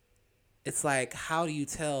 it's like, how do you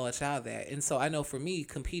tell a child that? And so I know for me,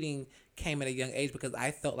 competing came at a young age because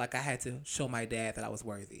I felt like I had to show my dad that I was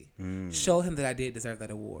worthy. Show him that I did deserve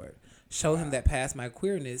that award. Show him that past my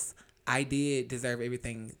queerness, I did deserve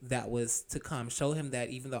everything that was to come. Show him that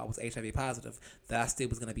even though I was HIV positive, that I still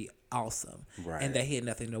was going to be awesome. Right. And that he had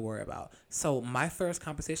nothing to worry about. So my first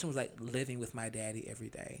competition was like living with my daddy every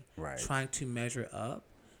day. Right. Trying to measure up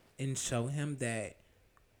and show him that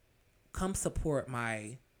come support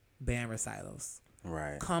my band recitals.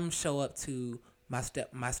 Right. Come show up to my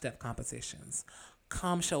step competitions.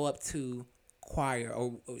 Come show up to choir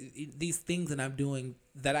or these things that I'm doing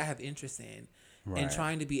that I have interest in. Right. And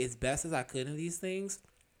trying to be as best as I could in these things,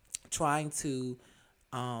 trying to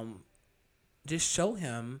just show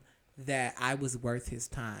him that I was worth his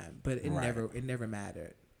time, but it never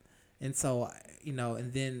mattered. And so,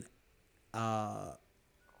 and then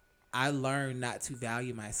I learned not to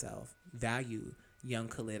value young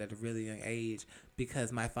Khalid at a really young age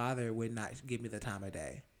because my father would not give me the time of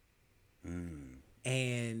day.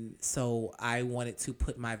 And so I wanted to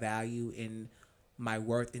put my value in my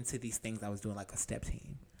worth into these things I was doing, like a step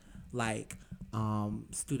team, like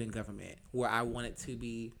student government, where I wanted to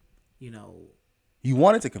be, You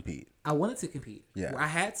wanted to compete. I wanted to compete. Yeah. I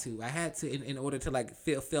had to in order to like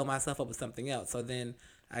fill myself up with something else. So then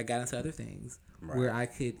I got into other things where I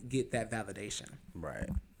could get that validation. Right.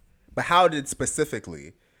 But how did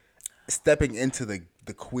specifically stepping into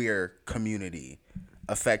the queer community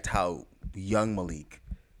affect how young Malik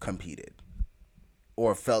competed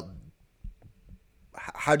or felt?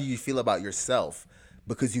 How do you feel about yourself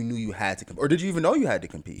because you knew you had to compete? Or did you even know you had to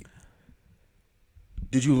compete?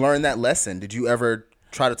 Did you learn that lesson? Did you ever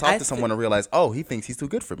try to talk to someone and realize, oh, he thinks he's too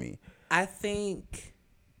good for me? I think,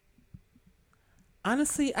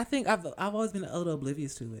 honestly, I've always been a little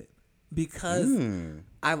oblivious to it because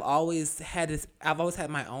I've always had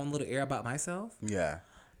my own little air about myself. Yeah.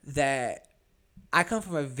 That I come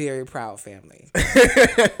from a very proud family.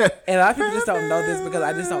 And a lot of people just don't know this because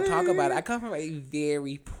I just don't talk about it. I come from a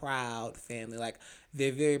very proud family. Like,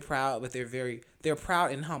 they're very proud, but they're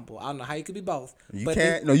proud and humble. I don't know how you could be both. You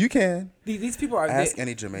can't. No, you can. These people are... Ask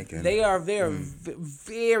any Jamaican. They are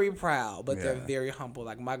very proud, but they're Yeah. very humble.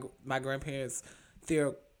 Like, my grandparents,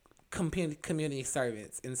 they're community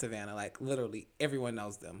servants in Savannah. Like, literally, everyone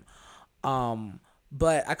knows them.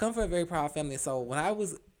 But I come from a very proud family. So when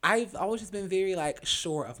I've always just been very like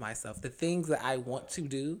sure of myself. The things that I want to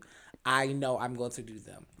do, I know I'm going to do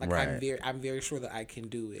them. Like Right. I'm very sure that I can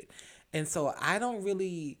do it. And so I don't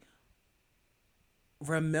really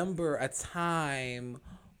remember a time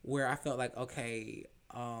where I felt like, okay,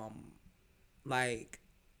 like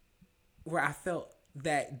where I felt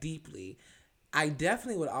that deeply. I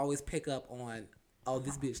definitely would always pick up on, oh,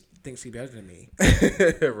 this bitch thinks she better than me.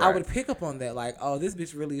 Right. I would pick up on that, like, oh, this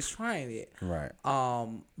bitch really is trying it. Right.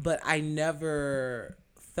 But I never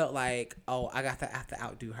felt like, oh, I have to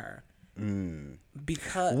outdo her.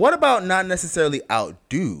 Because What about not necessarily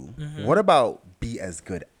outdo? What about be as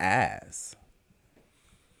good as?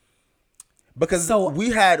 Because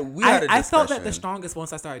we had a discussion. I felt that the strongest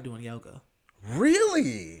once I started doing yoga.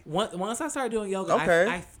 Really? Once I started doing yoga, Okay.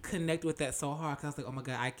 I connected with that so hard because I was like, oh my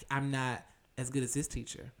God, I'm not as good as this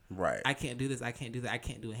teacher. Right. I can't do this. I can't do that. I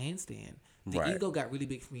can't do a handstand. The Right. ego got really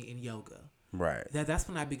big for me in yoga. Right. That's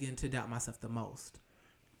when I began to doubt myself the most.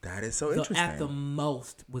 That is so So interesting. at the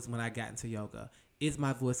most was when I got into yoga. Is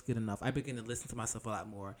my voice good enough? I began to listen to myself a lot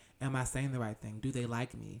more. Am I saying the right thing? Do they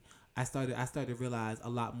like me? I started to realize a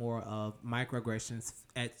lot more of microaggressions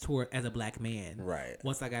as a black man. Right.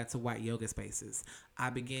 Once I got into white yoga spaces, I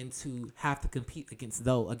began to have to compete against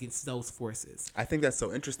those forces. I think that's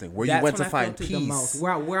so interesting. Where you went to find peace is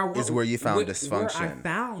where you found dysfunction. Where I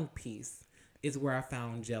found peace is where I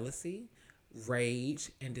found jealousy,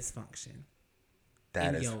 rage, and dysfunction.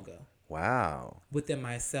 That is yoga. Wow. Within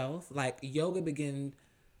myself, like yoga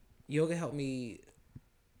helped me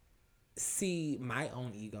see my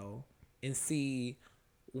own ego and see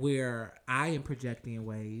where I am projecting in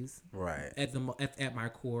ways right at my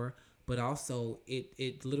core, but also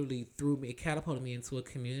it literally it catapulted me into a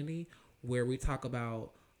community where we talk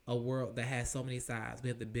about a world that has so many sides. We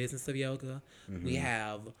have the business of yoga, we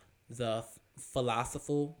have the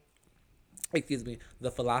philosophy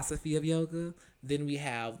of yoga, then we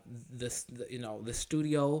have the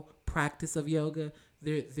studio practice of yoga.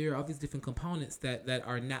 There are all these different components that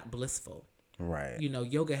are not blissful. Right.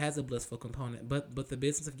 Yoga has a blissful component, but the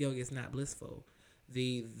business of yoga is not blissful.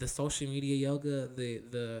 The social media yoga,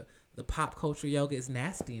 the pop culture yoga is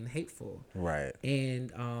nasty and hateful. Right.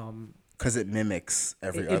 And because it mimics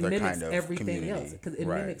every other kind of everything community. else. Because it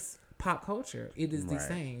mimics pop culture. It is the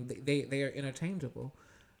same. They are interchangeable.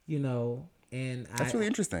 And that's really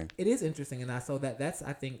interesting. It is interesting, and so that's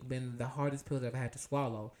I think been the hardest pill that I've had to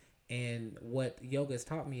swallow. And what yoga has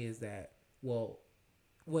taught me is that, what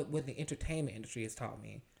the entertainment industry has taught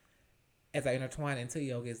me, as I intertwine into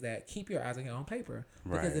yoga, is that keep your eyes on your own paper.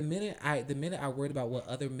 Because the minute I worried about what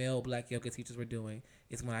other male black yoga teachers were doing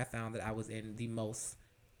is when I found that I was in the most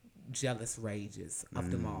jealous rages of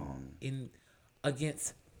them all,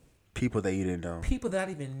 against people that you didn't know, people that I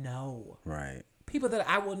didn't even know, right? People that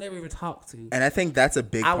I will never even talk to. And I think that's a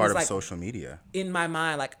big part of social media. In my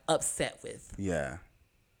mind, like upset with. Yeah.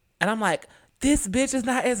 And I'm like, this bitch is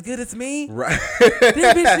not as good as me. Right.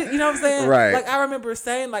 This bitch, you know what I'm saying? Right. Like I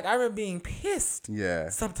remember being pissed. Yeah.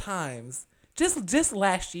 Sometimes. Just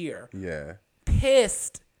last year. Yeah.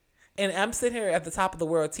 Pissed. And I'm sitting here at the top of the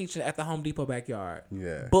world teaching at the Home Depot backyard.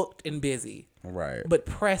 Yeah. Booked and busy. Right. But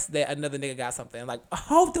pressed that another nigga got something. Like,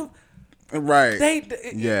 hold the... Right.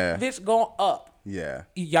 Yeah. Bitch going up. Yeah.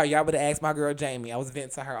 Y'all would have asked my girl Jamie. I was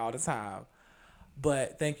venting to her all the time.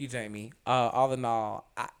 But thank you, Jamie. All in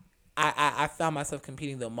all, I found myself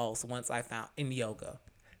competing the most once I found in yoga.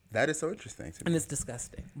 That is so interesting to me. And it's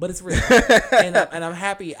disgusting, but it's real. and I'm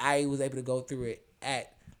happy I was able to go through it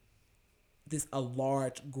at a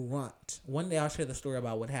large grunt. One day I'll share the story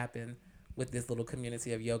about what happened with this little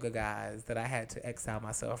community of yoga guys that I had to exile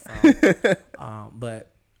myself from.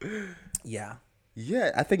 But yeah.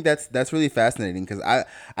 Yeah, I think that's really fascinating because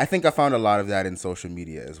I think I found a lot of that in social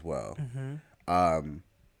media as well. Mm-hmm.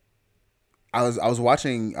 I was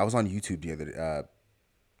on YouTube the other day.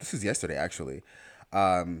 This was yesterday actually,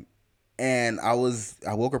 and I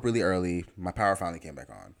woke up really early. My power finally came back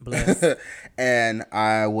on. Bless. And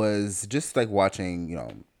I was just like watching.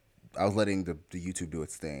 I was letting the YouTube do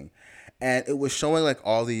its thing, and it was showing like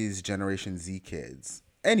all these Generation Z kids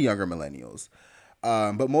and younger millennials.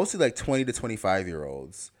 But mostly like 20 to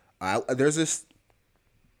 25-year-olds. There's this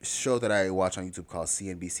show that I watch on YouTube called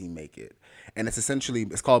CNBC Make It. And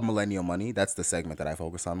it's called Millennial Money. That's the segment that I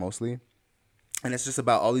focus on mostly. And it's just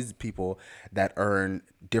about all these people that earn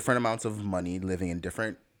different amounts of money living in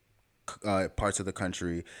different parts of the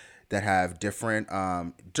country that have different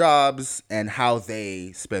jobs and how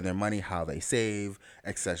they spend their money, how they save,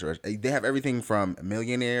 etc. They have everything from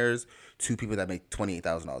millionaires to people that make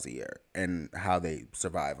 $28,000 a year and how they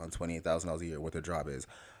survive on $28,000 a year, what their job is,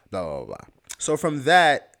 blah, blah, blah. So from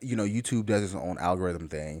that, YouTube does its own algorithm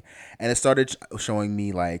thing. And it started showing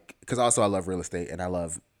me because also I love real estate and I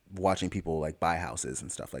love watching people like buy houses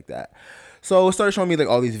and stuff like that. So it started showing me like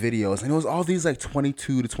all these videos and it was all these like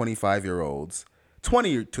 22 to 25-year-olds,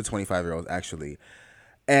 20 to 25-year-olds actually.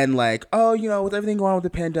 And like, with everything going on with the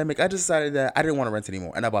pandemic, I just decided that I didn't want to rent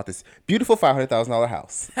anymore. And I bought this beautiful $500,000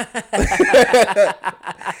 house.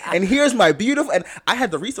 And here's my beautiful, and I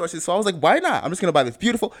had the resources. So I was like, why not? I'm just going to buy this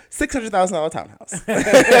beautiful $600,000 townhouse.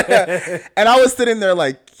 And I was sitting there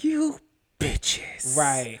like, you bitches.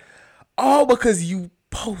 Right. All because you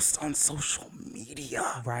post on social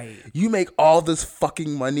media. Right. You make all this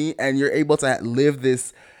fucking money and you're able to live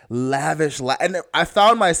this lavish life. And I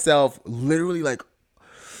found myself literally like,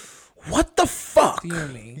 what the fuck?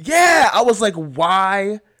 Yeah, I was like,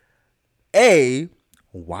 why the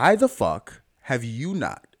fuck have you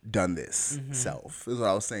not done this self? Is what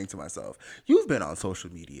I was saying to myself. You've been on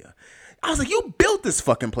social media. I was like, you built this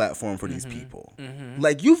fucking platform for these people.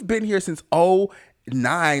 Like, you've been here since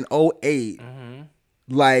 09, 08.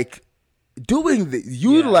 Like,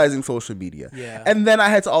 utilizing social media. Yeah. And then I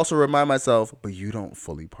had to also remind myself, but you don't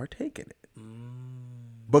fully partake in it.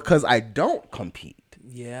 Because I don't compete.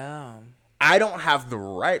 Yeah. I don't have the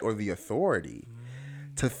right or the authority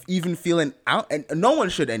to even feel an out, and no one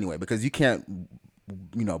should anyway, because you can't,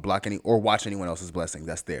 block any or watch anyone else's blessings.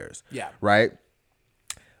 That's theirs. Yeah. Right.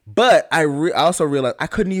 But I also realized I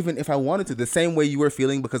couldn't even, if I wanted to, the same way you were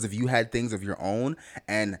feeling, because if you had things of your own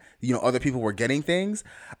and, other people were getting things,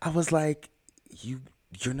 I was like,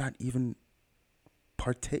 you're not even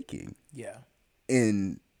partaking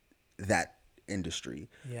in that industry.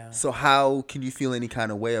 Yeah. So how can you feel any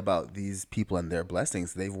kind of way about these people and their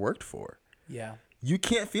blessings they've worked for? Yeah. You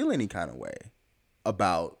can't feel any kind of way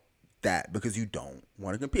about that because you don't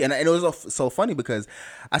want to compete. And it was so funny because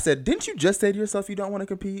I said, didn't you just say to yourself you don't want to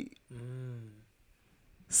compete?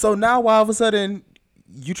 So now all of a sudden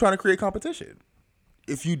you trying to create competition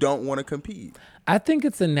if you don't want to compete. I think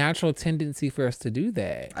it's a natural tendency for us to do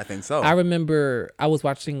that. I think so. I remember I was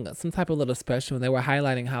watching some type of little special and they were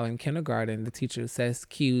highlighting how in kindergarten the teacher says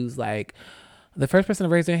cues like the first person to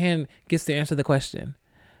raise their hand gets to answer the question.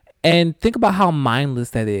 And think about how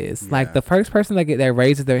mindless that is. Yeah. Like the first person that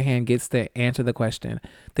raises their hand gets to answer the question.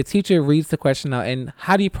 The teacher reads the question out, and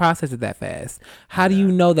how do you process it that fast? How do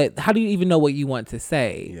you know that? How do you even know what you want to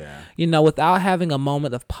say? Yeah. Without having a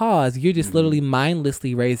moment of pause, you're just literally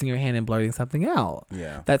mindlessly raising your hand and blurting something out.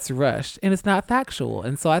 Yeah. That's rushed, and it's not factual.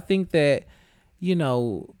 And so I think that, it's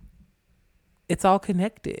all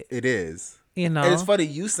connected. It is. And it's funny,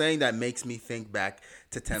 you saying that makes me think back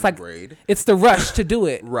to 10th grade. It's the rush to do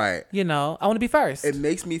it. Right. I want to be first. It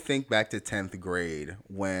makes me think back to 10th grade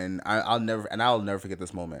when I'll never forget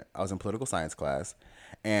this moment. I was in political science class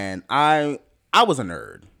and I was a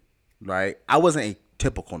nerd, right? I wasn't a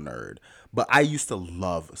typical nerd, but I used to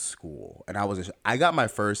love school. And I got my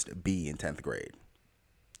first B in 10th grade.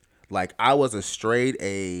 Like I was a straight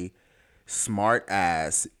A, smart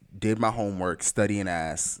ass, did my homework, studying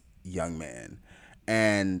ass young man.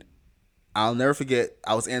 And I'll never forget,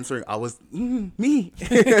 I was me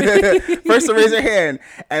first to raise your hand.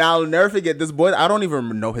 And I'll never forget this boy. I don't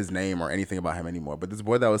even know his name or anything about him anymore, but this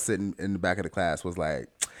boy that was sitting in the back of the class was like,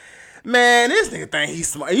 man, this nigga think he's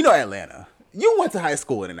smart. Atlanta, you went to high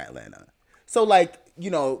school in Atlanta, so like,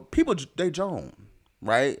 people, they joan,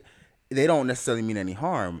 right? They don't necessarily mean any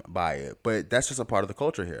harm by it, but that's just a part of the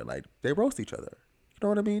culture here. Like they roast each other. You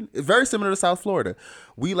know what I mean? It's very similar to South Florida.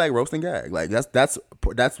 We like roast and gag. Like that's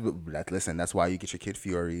listen, that's why you get your Kid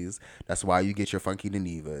Furies. That's why you get your Funky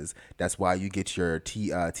Genevas. That's why you get your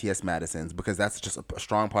T.S. Madisons, because that's just a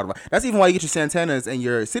strong part of that's even why you get your Santanas and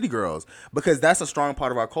your City Girls, because that's a strong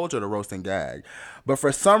part of our culture, to roast and gag. But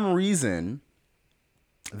for some reason,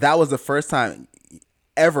 that was the first time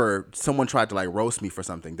ever someone tried to like roast me for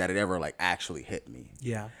something that it ever like actually hit me.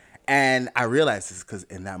 Yeah. And I realized this because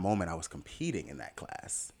in that moment I was competing in that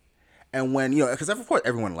class. And when, because of course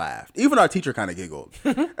everyone laughed. Even our teacher kind of giggled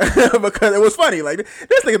because it was funny. Like,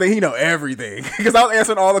 this nigga think he know everything, because I was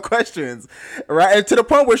answering all the questions, right? And to the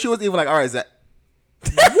point where she was even like, all right, is that...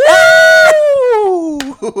 Woo!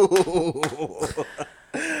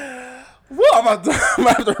 I'm about to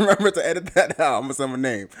have to remember to edit that out. I'm going to say my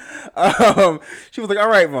name. She was like, all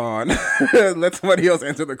right, Vaughn, let somebody else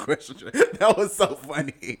answer the question. That was so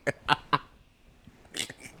funny.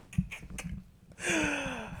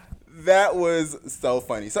 That was so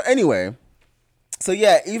funny. So anyway,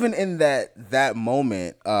 yeah, even in that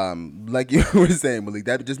moment, like you were saying, Malik,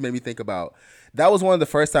 that just made me think about, that was one of the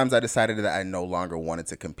first times I decided that I no longer wanted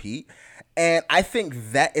to compete. And I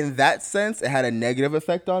think that in that sense, it had a negative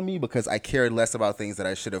effect on me because I cared less about things that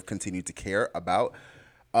I should have continued to care about.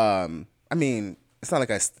 I mean, it's not like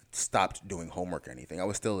I stopped doing homework or anything. I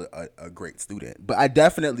was still a great student, but I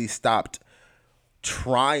definitely stopped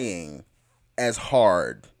trying as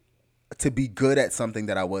hard to be good at something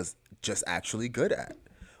that I was just actually good at,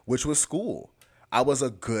 which was school. I was a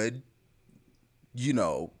good,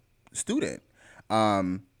 student.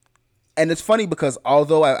 And it's funny because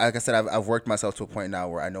although, like I said, I've worked myself to a point now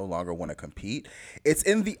where I no longer want to compete, it's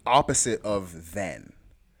in the opposite of then.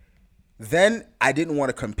 Then I didn't want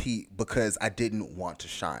to compete because I didn't want to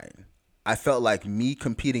shine. I felt like me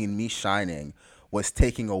competing and me shining was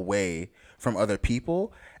taking away from other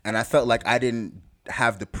people. And I felt like I didn't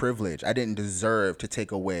have the privilege. I didn't deserve to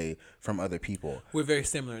take away from other people. We're very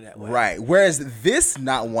similar in that way. Right. Whereas this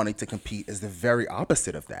not wanting to compete is the very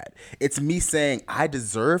opposite of that. It's me saying I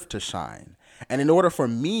deserve to shine. And in order for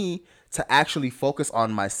me to actually focus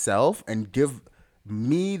on myself and give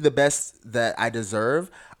me the best that I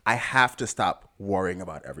deserve, I have to stop worrying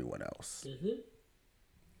about everyone else. Mm-hmm.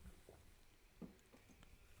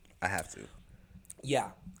 I have to.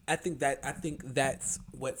 Yeah, I think that's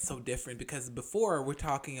what's so different, because before we're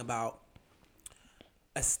talking about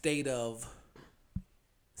a state of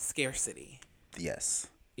scarcity. Yes.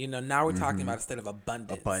 Now we're talking about a state of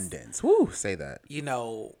abundance. Abundance. Woo, say that.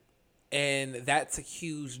 And that's a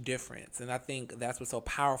huge difference. And I think that's what's so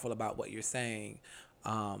powerful about what you're saying.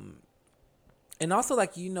 And also,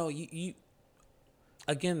 like, you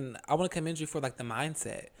again, I want to commend you for like the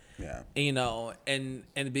mindset. Yeah. And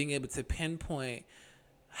being able to pinpoint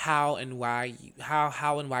how and why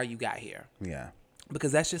you got here. Yeah.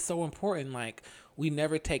 Because that's just so important. Like, we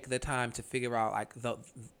never take the time to figure out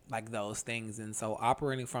like those things. And so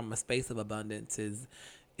operating from a space of abundance is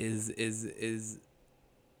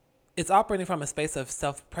it's operating from a space of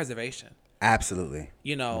self-preservation. Absolutely.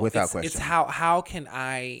 Without question. It's how can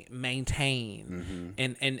I maintain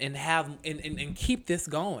and have and keep this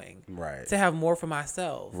going, right, to have more for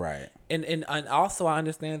myself, right. And also I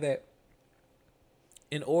understand that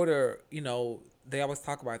in order, they always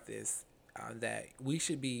talk about this, that we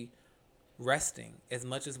should be resting as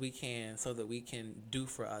much as we can so that we can do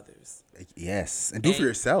for others. Yes, and do for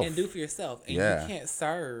yourself. And do for yourself. And yeah. You can't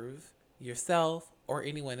serve yourself or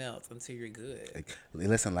anyone else until you're good.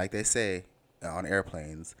 Listen, like they say on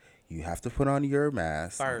airplanes, you have to put on your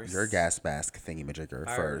mask, first. Your gas mask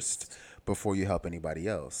thingy-majigger first before you help anybody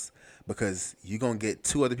else. Because you're going to get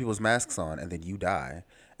 2 other people's masks on and then you die.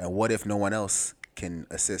 And what if no one else can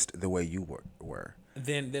assist the way you were?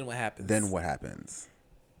 Then what happens? Then what happens?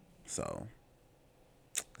 So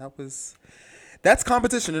that's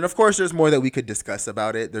competition. And of course, there's more that we could discuss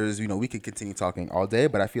about it. There's, we could continue talking all day,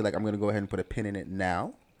 but I feel like I'm going to go ahead and put a pin in it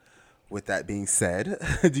now. With that being said,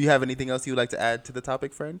 do you have anything else you would like to add to the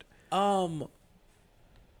topic, friend? No.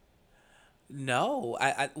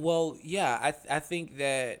 I think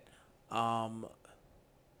that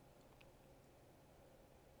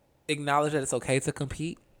acknowledge that it's okay to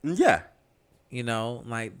compete. Yeah.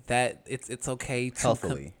 Like that, it's okay to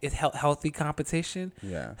healthily. It's healthy competition.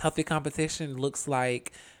 Yeah. Healthy competition looks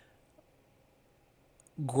like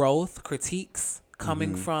growth, critiques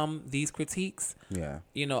coming from these critiques. Yeah.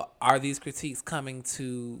 Are these critiques coming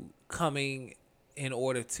in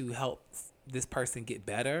order to help this person get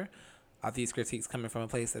better? Are these critiques coming from a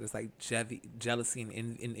place that is like jealousy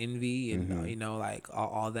and envy and like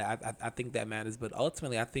all that? I think that matters, but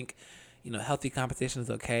ultimately I think healthy competition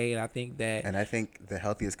is okay, and I think the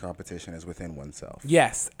healthiest competition is within oneself.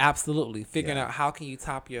 Yes, absolutely. Figuring out how can you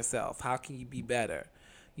top yourself, how can you be better.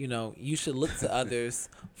 You should look to others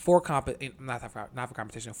for not for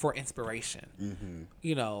competition, for inspiration.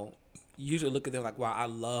 You should look at them like, wow, I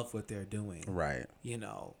love what they're doing. Right.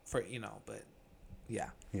 But yeah.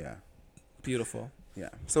 Yeah. Beautiful. Yeah.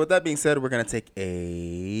 So with that being said, we're not gonna take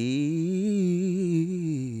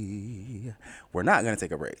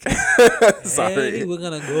a break. Sorry. Hey, we're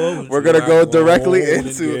gonna go directly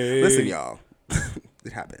into. Listen, y'all.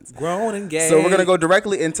 It happens. Grown and gay. So we're going to go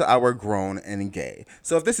directly into our grown and gay.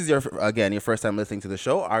 So if this is your first time listening to the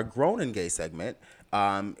show, our grown and gay segment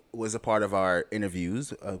was a part of our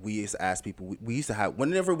interviews. We used to ask people,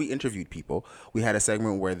 whenever we interviewed people, we had a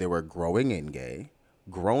segment where they were grown and gay.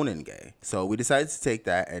 So we decided to take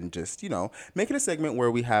that and just, make it a segment where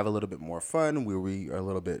we have a little bit more fun, where we are a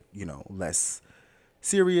little bit, less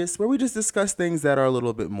serious, where we just discuss things that are a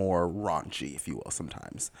little bit more raunchy, if you will,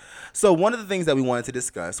 sometimes. So one of the things that we wanted to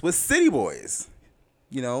discuss was City Boys.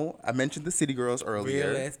 I mentioned the City Girls earlier.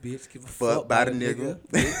 Real ass bitch, give a fuck about a nigga.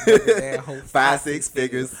 5-6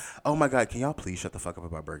 figures. Oh my God, can y'all please shut the fuck up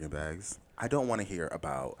about Birkin bags? I don't want to hear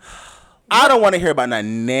about that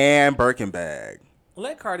Nan Birkin bag.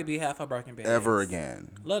 Let Cardi B have her Birkin bags. Ever again.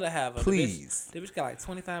 Let her have her. Please. The bitch got like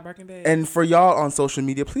 25 Birkin bags. And for y'all on social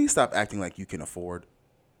media, please stop acting like you can afford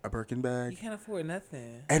a Birkin bag. You can't afford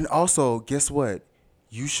nothing. And also, guess what?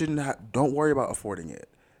 You don't worry about affording it.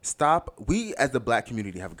 We as the black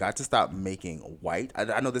community have got to stop making white.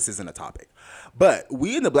 I know this isn't a topic, but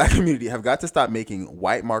we in the black community have got to stop making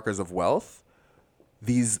white markers of wealth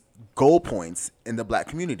these goal points in the black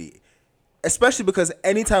community. Especially because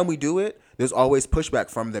anytime we do it, there's always pushback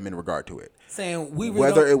from them in regard to it. Saying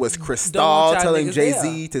whether it was Cristal telling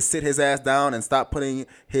Jay-Z to sit his ass down and stop putting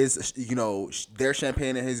his, their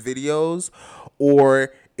champagne in his videos,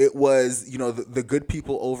 or it was, the good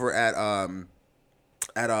people over at God,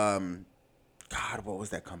 what was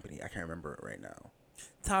that company? I can't remember it right now.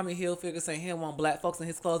 Tommy Hilfiger saying he didn't want black folks in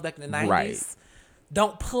his clothes back in the 90s. Right.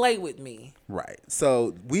 Don't play with me. Right.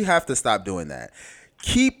 So we have to stop doing that.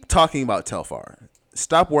 Keep talking about Telfar.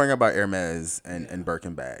 Stop worrying about Hermes and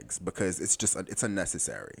Birkin bags because it's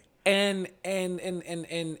unnecessary. And in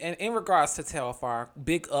regards to Telfar,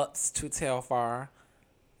 big ups to Telfar.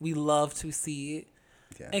 We love to see it.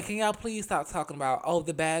 Yeah. And can y'all please stop talking about, oh,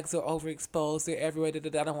 the bags are overexposed, they're everywhere, I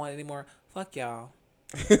don't want it anymore. Fuck y'all.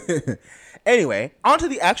 Anyway, on to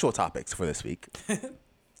the actual topics for this week.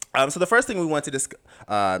 So the first thing we want to discuss,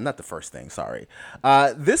 not the first thing, sorry.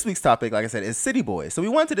 This week's topic, like I said, is city boys. So we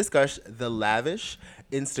want to discuss the lavish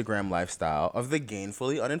Instagram lifestyle of the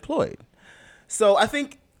gainfully unemployed. So I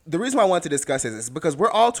think the reason why I want to discuss this is because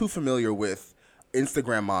we're all too familiar with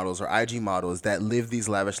Instagram models or IG models that live these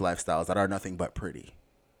lavish lifestyles that are nothing but pretty,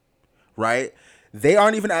 right? They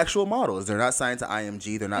aren't even actual models. They're not signed to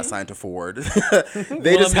IMG. They're not signed to Ford.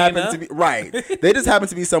 They just happen to be right. They just happen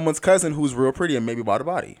to be someone's cousin who's real pretty and maybe bought a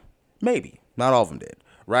body. Maybe. Not all of them did.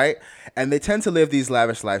 Right? And they tend to live these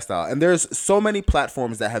lavish lifestyle. And there's so many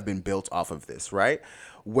platforms that have been built off of this, right?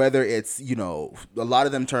 Whether it's, you know, a lot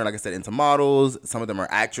of them turn, like I said, into models. Some of them are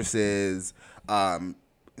actresses.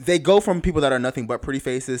 They go from people that are nothing but pretty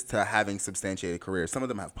faces to having substantiated careers. Some of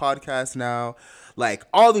them have podcasts now, like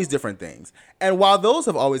all these different things. And while those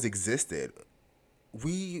have always existed,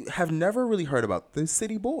 we have never really heard about the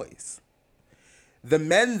city boys. The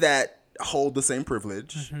men that hold the same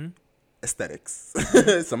privilege, aesthetics.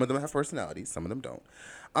 Some of them have personalities, some of them don't.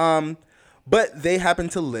 But they happen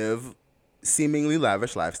to live seemingly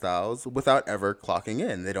lavish lifestyles without ever clocking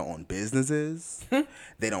in. They don't own businesses.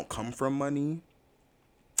 They don't come from money.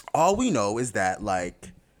 All we know is that,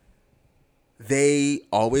 like, they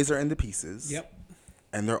always are in the pieces. Yep.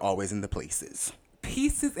 And they're always in the places.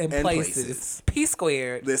 Pieces and places. P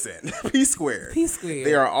squared. Listen, P squared. P squared.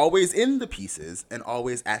 They are always in the pieces and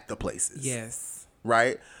always at the places. Yes.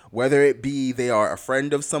 Right? Whether it be they are a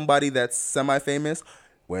friend of somebody that's semi-famous,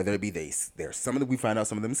 whether it be there's some of them, we find out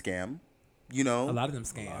some of them scam. You know, a lot of them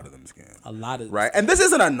scam. A lot of them right. scam. And this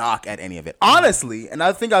isn't a knock at any of it, honestly. And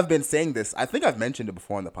I think I've been saying this. I think I've mentioned it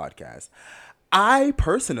before on the podcast. I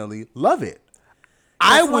personally love it.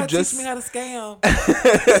 That's why teach me how to scam.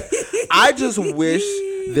 I just wish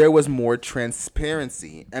there was more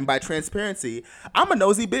transparency. And by transparency, I'm a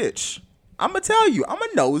nosy bitch. I'm gonna tell you, I'm a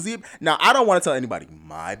nosy. Now, I don't want to tell anybody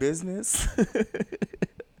my business,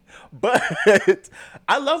 but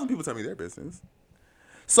I love when people tell me their business.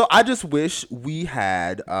 So I just wish we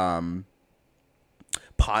had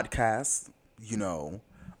podcasts, you know,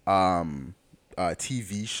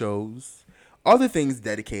 TV shows, other things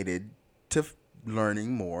dedicated to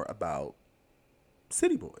learning more about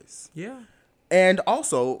city boys. Yeah. And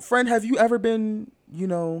also, friend, have you ever been, you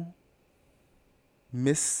know,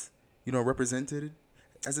 represented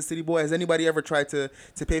as a city boy? Has anybody ever tried to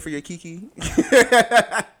pay for your kiki?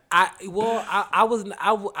 I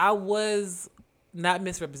was not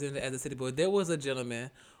misrepresented as a city boy. There was a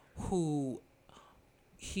gentleman who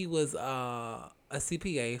he was a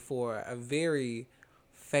CPA for a very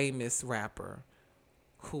famous rapper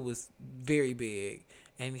who was very big,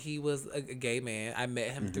 and he was a gay man. I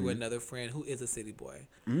met him through another friend who is a city boy.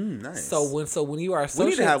 Nice. So when you are we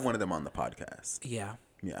need to have one of them on the podcast. Yeah.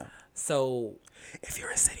 So if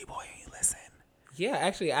you're a city boy and you listen, yeah,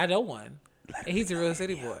 actually I know one, and he's a real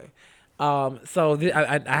city boy. So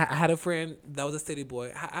I had a friend that was a city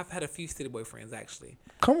boy. I've had a few city boy friends, actually.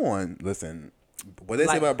 Come on, listen. What they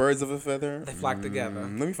say about birds of a feather? They flock together.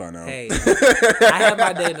 Let me find out. Hey, I have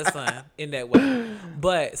my day in the sun in that way.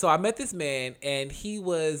 But so I met this man, and he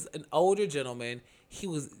was an older gentleman. He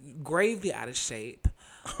was gravely out of shape.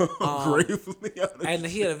 Gravely out of and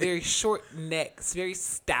shape. He had a very short neck, was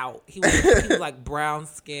stout. He was like brown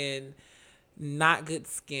skin, not good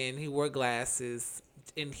skin. He wore glasses.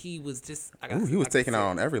 And he was just. He was taking out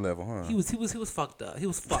on every level, huh? He was fucked up. He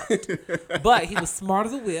was fucked, but he was smart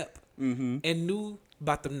as a whip and knew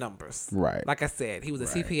about the numbers. Right. Like I said, he was a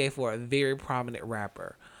CPA for a very prominent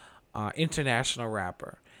rapper, international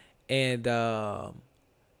rapper, and all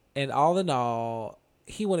in all,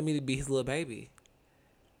 he wanted me to be his little baby.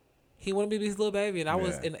 He wanted me to be his little baby, and I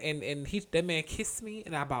was, and that man kissed me,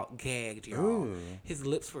 and I about gagged, y'all. Ooh. His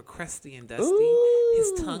lips were crusty and dusty. Ooh.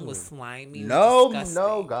 His tongue was slimy.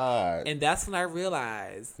 No, God. And that's when I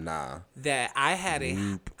realized, that I had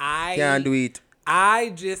can't do it. I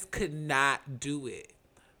just could not do it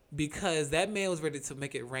because that man was ready to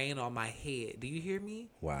make it rain on my head. Do you hear me?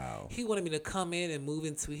 Wow. He wanted me to come in and move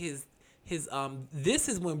into his. This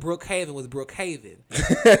is when Brookhaven was Brookhaven.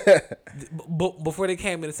 Before they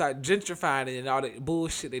came in and started gentrifying it and all the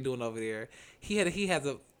bullshit they doing over there. He has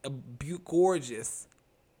a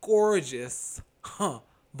gorgeous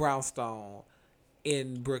brownstone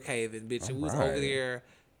in Brookhaven, bitch. And we was over there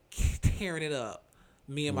tearing it up.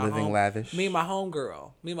 Me and my lavish. Me and my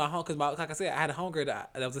homegirl. Because like I said, I had a homegirl that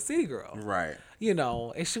was a city girl. Right. You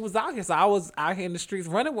know, and she was out here. So I was out here in the streets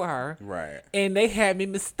running with her. Right. And they had me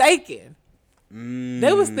mistaken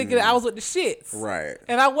They was thinking I was with the shits. Right.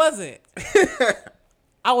 And I wasn't.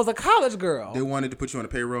 I was a college girl. They wanted to put you on a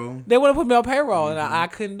payroll. They wanted to put me on payroll, and I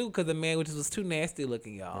couldn't do because the man was too nasty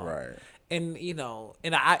looking, y'all. Right. And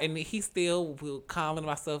and he still will comment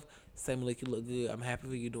myself, say, Malik, you look good. I'm happy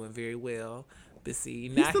for you, doing very well. But see,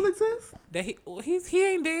 He still exists? that he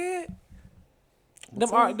ain't dead.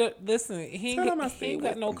 Listen, he ain't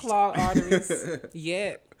got no clogged arteries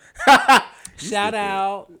yet. Shout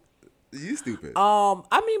out. You stupid.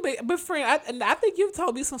 I mean, but friend, I think you've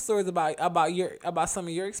told me some stories about some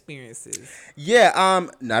of your experiences. Yeah,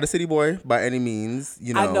 not a city boy by any means.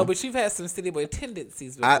 You know, I know, but you've had some city boy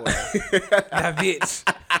tendencies before. Now,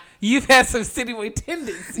 bitch, you've had some city boy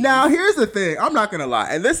tendencies. Now, here's the thing. I'm not gonna lie,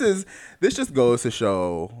 and this just goes to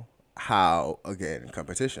show how, again,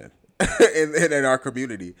 competition in our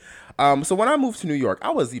community. So when I moved to New York, I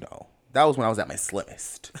was, that was when I was at my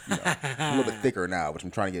slimmest. I'm a little bit thicker now, which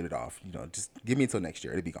I'm trying to get it off. Just give me until next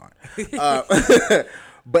year; it'll be gone.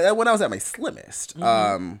 But when I was at my slimmest,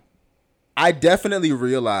 I definitely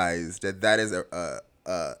realized that is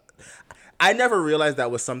I never realized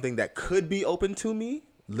that was something that could be open to me,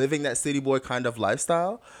 living that city boy kind of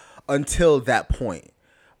lifestyle, until that point.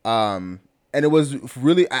 And it was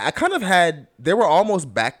really, I kind of had. They were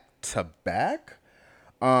almost back to back.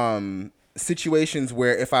 Situations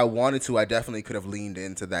where if I wanted to, I definitely could have leaned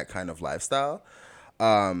into that kind of lifestyle.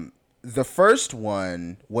 The first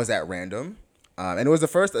one was at random. And it was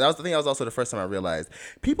that was the thing. That was also the first time I realized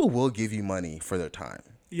people will give you money for their time.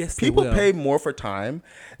 Yes, people pay more for time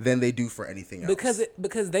than they do for anything else.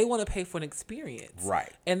 Because they want to pay for an experience.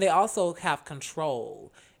 Right. And they also have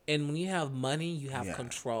control. And when you have money, you have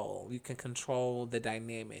control. You can control the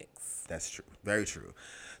dynamics. That's true. Very true.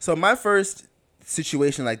 So my first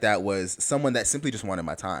situation like that was someone that simply just wanted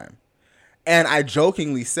my time. And I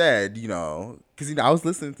jokingly said, because I was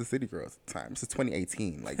listening to City Girls at the time. This is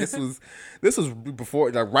 2018. Like this was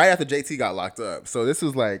before, like right after JT got locked up. So this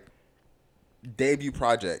was like debut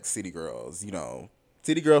project City Girls,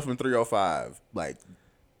 City Girls from 305, like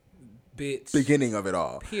bitch, beginning of it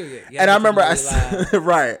all. Period. And I remember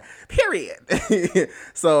right. Period.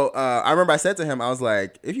 So I remember I said to him, I was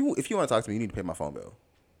like, if you want to talk to me, you need to pay my phone bill.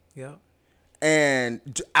 Yeah.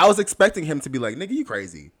 And I was expecting him to be like, nigga, you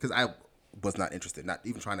crazy. Because I was not interested, not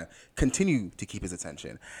even trying to continue to keep his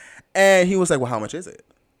attention. And he was like, well, how much is it?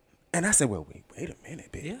 And I said, well, wait a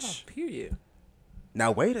minute, bitch. Yeah, period.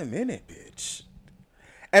 Now, wait a minute, bitch.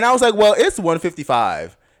 And I was like, well, it's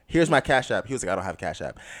 $155. Here's my Cash App. He was like, I don't have Cash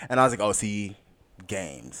App. And I was like, oh, see,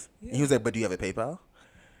 games. Yeah. And he was like, but do you have a PayPal?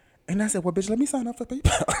 And I said, well, bitch, let me sign up for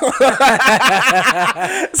PayPal.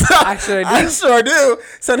 So I sure do.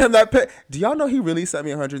 Send him that pay. Do y'all know he really sent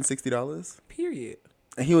me $160? Period.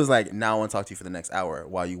 And he was like, now I want to talk to you for the next hour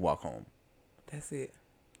while you walk home. That's it.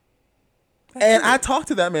 I talked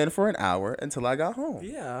to that man for an hour until I got home.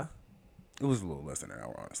 Yeah. It was a little less than an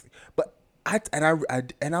hour, honestly. But I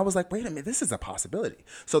was like, wait a minute, this is a possibility.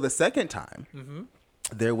 So the second time,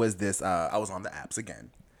 there was this, I was on the apps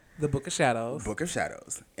again. The Book of Shadows. Book of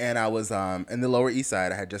Shadows. And I was in the Lower East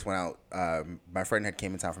Side. I had just went out. My friend had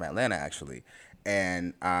came in town from Atlanta, actually.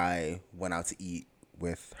 And I went out to eat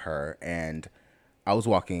with her. And I was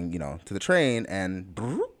walking, to the train. And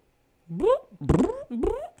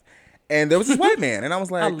and there was this white man. And I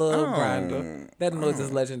was like, I love Grindr. That noise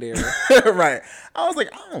is legendary. Right. I was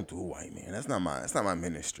like, I don't do white man. That's not my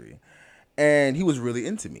ministry. And he was really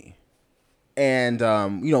into me. And,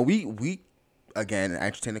 we again,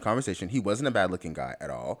 entertained the conversation. He wasn't a bad-looking guy at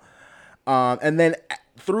all. And then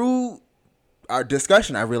through our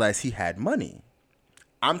discussion, I realized he had money.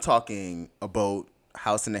 I'm talking a boat,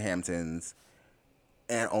 house in the Hamptons,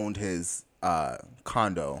 and owned his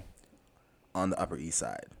condo on the Upper East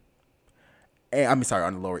Side. On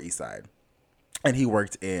the Lower East Side. And he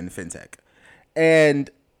worked in fintech. And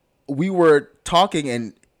we were talking,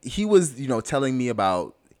 and he was, telling me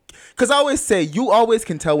about. Because I always say, you always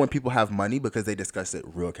can tell when people have money because they discuss it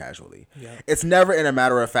real casually. Yeah. It's never in a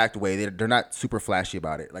matter-of-fact way. They're not super flashy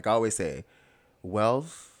about it. Like I always say,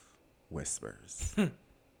 wealth whispers.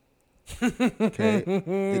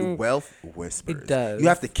 Okay? Wealth whispers. It does. You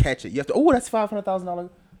have to catch it. You have to, that's $500,000.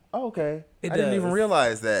 Oh, okay. I didn't even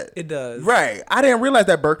realize that. It does. Right. I didn't realize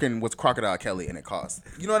that Birkin was Crocodile Kelly and it cost.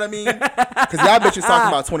 You know what I mean? Because y'all bitches talking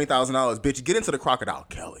about $20,000. Bitch, get into the Crocodile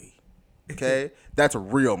Kelly. Okay? That's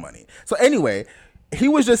real money. So anyway, he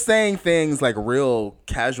was just saying things like real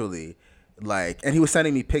casually, and he was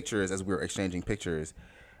sending me pictures as we were exchanging pictures.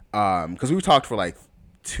 Because we talked for like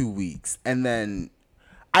 2 weeks. And then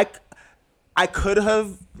I could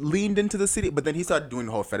have leaned into the city, but then he started doing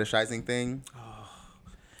the whole fetishizing thing.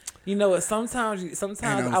 You know what? Sometimes I'm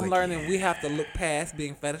like, learning we have to look past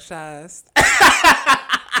being fetishized.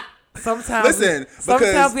 Sometimes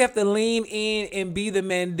we have to lean in and be the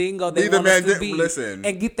mandingo they want us to be. Listen,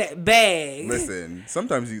 and get that bag. Listen,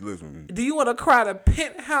 sometimes you listen. Do you want to cry the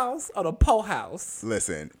penthouse or the po house?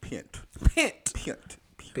 Listen, pint.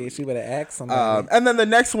 Bitch, you better ask somebody. And then the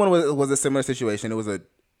next one was a similar situation. It was a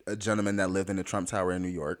gentleman that lived in the Trump Tower in New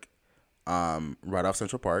York, right off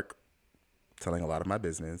Central Park, telling a lot of my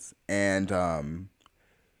business. And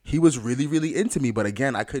he was really, really into me. But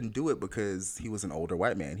again, I couldn't do it because he was an older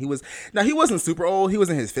white man. He wasn't super old. He was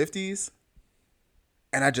in his 50s.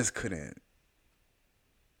 And I just couldn't.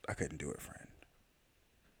 I couldn't do it, friend.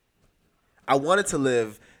 I wanted to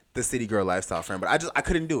live the city girl lifestyle, friend, but I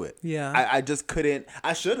couldn't do it. Yeah. I just couldn't.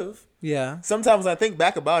 I should have. Yeah. Sometimes when I think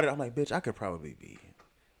back about it, I'm like, bitch, I could probably be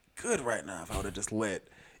good right now if I would have just let,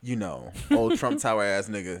 old Trump Tower ass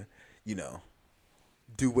nigga,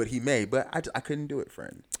 do what he may. But I couldn't do it,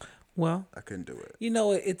 friend. Well, I couldn't do it.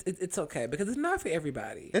 It's okay because it's not for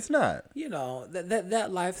everybody. It's not. That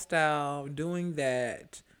lifestyle, doing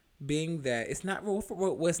that, being that, it's not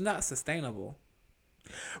sustainable.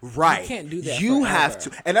 Right. You can't do that. You forever. have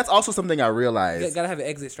to. And that's also something I realized. You gotta have an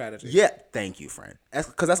exit strategy. Yeah. Thank you, friend.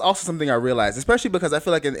 Because that's also something I realized, especially because I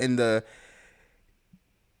feel like in the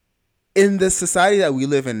society that we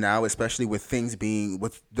live in now, especially with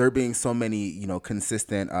there being so many,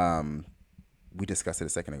 consistent, we discussed it a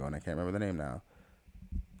second ago and I can't remember the name now.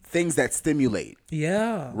 Things that stimulate.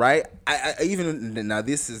 Yeah. Right? I even, now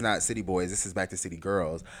this is not City Boys, this is back to City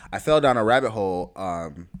Girls. I fell down a rabbit hole,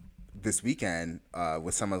 this weekend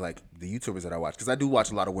with some of like the YouTubers that I watch, because I do watch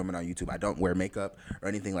a lot of women on YouTube. I don't wear makeup or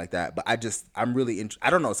anything like that, but I'm really I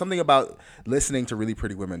don't know, something about listening to really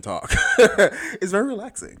pretty women talk is very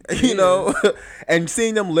relaxing, and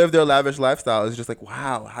seeing them live their lavish lifestyle is just like,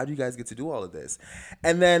 wow, how do you guys get to do all of this?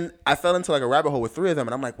 And then I fell into like a rabbit hole with 3 of them,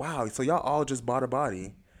 and I'm like, wow, so y'all all just bought a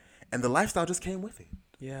body and the lifestyle just came with it.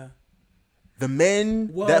 Yeah. The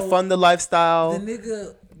men that fund the lifestyle, the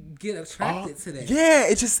nigga get attracted to that. Yeah,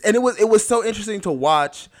 it was so interesting to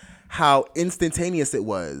watch how instantaneous it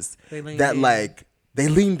was. They leaned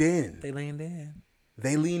in. They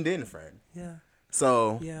leaned in, friend. Yeah.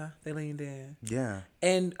 So yeah, they leaned in. Yeah.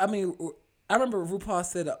 And I mean, I remember RuPaul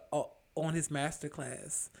said on his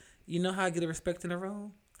masterclass, you know how I get a respect in the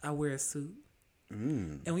room? I wear a suit.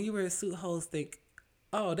 And when you wear a suit, hoes think,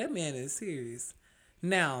 oh, that man is serious.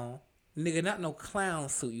 Now, nigga, not no clown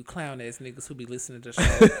suit. You clown ass niggas who be listening to the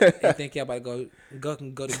show and think y'all about to go to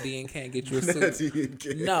DNK and get you a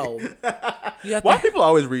suit. No. Why people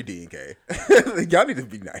always read DNK? Y'all need to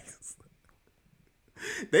be nice.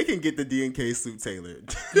 They can get the DNK suit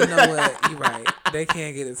tailored. You know what? You're right. They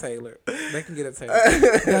can get it tailored. That's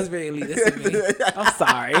very elitist of me. I'm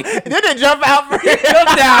sorry. Did it jump out for you?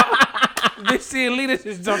 Jumped out. Bitch, the elitist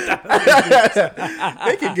just jumped out.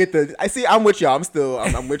 They can get the. I see. I'm with y'all.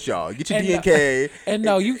 I'm with y'all. Get your DNK. And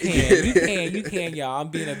no, you can, y'all. I'm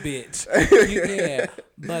being a bitch. You can,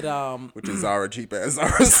 but which is Zara, cheap ass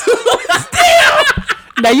Zara.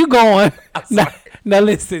 Now you going? Now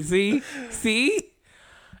listen. See.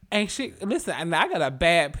 Ain't shit. Listen, I got a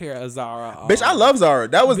bad pair of Zara. Bitch, I love Zara.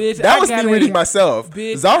 That was me reading myself.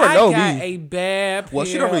 Bitch, Zara know me. I got a bad pair. Well,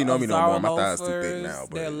 she don't really know me no Zara more. My thighs too thick now,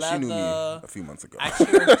 but she knew me a few months ago. I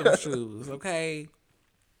cherish them shoes. Okay,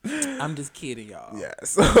 I'm just kidding, y'all. Yeah.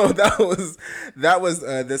 So that was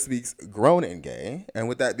this week's Grown and Gay. And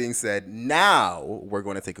with that being said, now we're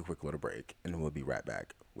going to take a quick little break, and we'll be right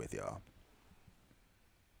back with y'all.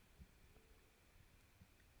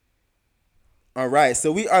 All right,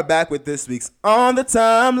 so we are back with this week's On the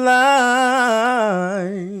Timeline.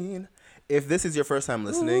 If this is your first time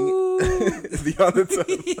listening, the On the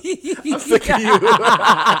I'm sick of you.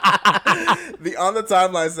 The On the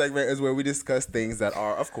Timeline segment is where we discuss things that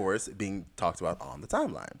are, of course, being talked about on the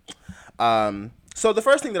timeline. So the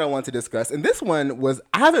first thing that I want to discuss, and this one was,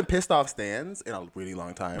 I haven't pissed off stans in a really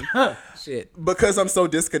long time. Shit. Because I'm so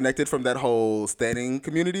disconnected from that whole standing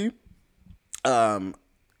community.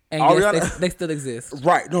 And Ariana, yes, they still exist.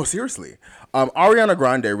 Right. No, seriously. Ariana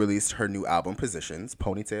Grande released her new album, Positions,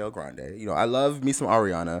 Ponytail Grande. You know, I love me some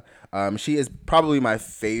Ariana. She is probably my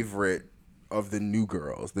favorite of the new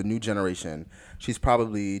girls, the new generation. She's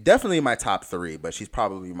definitely in my top 3, but she's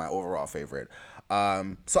probably my overall favorite.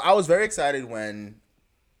 So I was very excited when,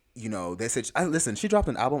 they said, listen, she dropped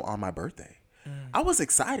an album on my birthday. I was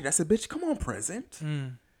excited. I said, bitch, come on, present.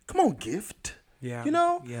 Come on, gift. Yeah. You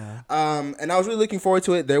know? Yeah. And I was really looking forward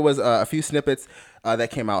to it. There was a few snippets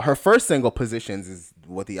that came out. Her first single, Positions, is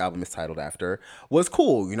what the album is titled after, was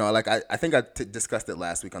cool. You know, like I think I discussed it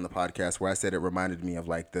last week on the podcast where I said it reminded me of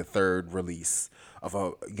like the third release of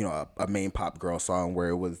a main pop girl song where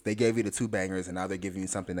it was, they gave you the two bangers and now they're giving you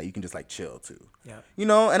something that you can just like chill to. Yeah. You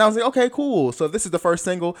know, and I was like, okay, cool. So if this is the first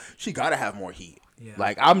single, she gotta have more heat. Yeah.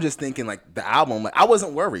 Like, I'm just thinking like the album, like I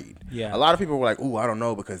wasn't worried. Yeah. A lot of people were like, ooh, I don't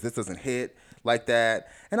know because this doesn't hit like that.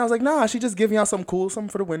 And I was like, nah, she just giving out something cool, something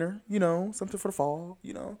for the winter, you know, something for the fall,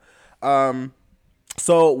 you know.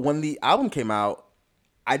 So when the album came out,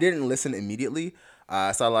 I didn't listen immediately.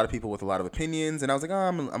 I saw a lot of people with a lot of opinions, and I was like, oh,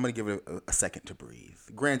 I'm going to give it a second to breathe.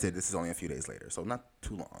 Granted, this is only a few days later, so not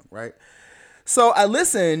too long, right? So I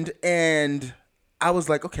listened, and I was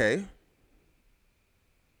like, okay.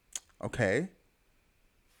 Okay,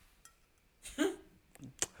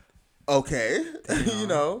 you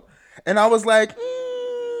know? And I was like,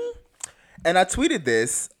 and I tweeted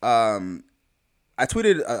this. I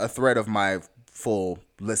tweeted a thread of my full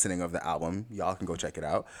listening of the album. Y'all can go check it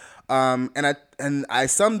out. And I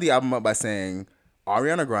summed the album up by saying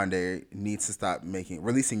Ariana Grande needs to stop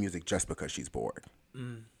releasing music just because she's bored.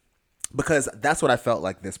 Because that's what I felt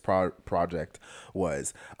like this project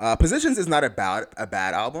was. Positions is not a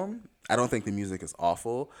bad album. I don't think the music is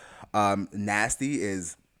awful. Nasty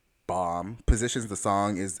is bomb. Positions, the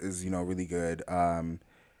song is you know, really good.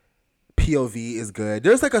 POV is good.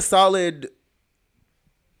 There's like a solid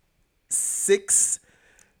 6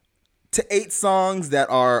 to 8 songs that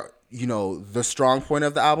are, you know, the strong point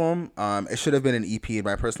of the album. It should have been an EP in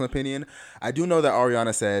my personal opinion. I do know that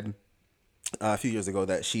Ariana said a few years ago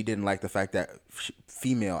that she didn't like the fact that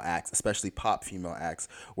female acts, especially pop female acts,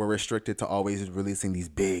 were restricted to always releasing these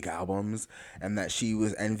big albums, and that she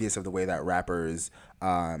was envious of the way that rappers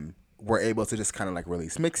were able to just kind of like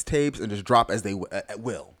release mixtapes and just drop as they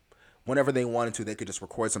will. Whenever they wanted to, they could just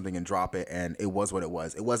record something and drop it, and it was what it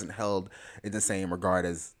was. It wasn't held in the same regard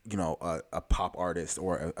as, you know, a pop artist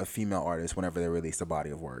or a female artist whenever they released a body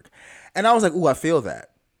of work. And I was like, ooh, I feel that.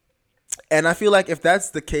 And I feel like if that's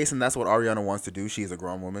the case and that's what Ariana wants to do, she is a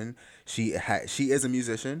grown woman. She is a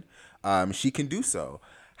musician. She can do so.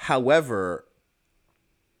 However,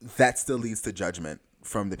 that still leads to judgment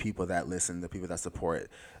from the people that listen, the people that support,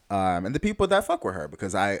 and the people that fuck with her,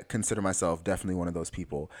 because I consider myself definitely one of those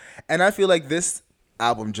people. And I feel like this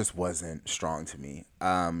album just wasn't strong to me.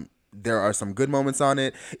 There are some good moments on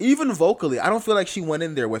it. Even vocally, I don't feel like she went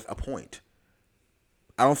in there with a point.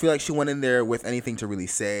 I don't feel like she went in there with anything to really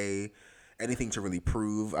say, anything to really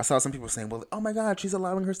prove. I saw some people saying, well, oh my God, she's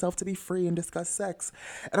allowing herself to be free and discuss sex.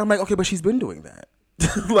 And I'm like, okay, but she's been doing that.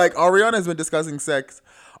 Like, Ariana has been discussing sex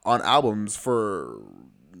on albums for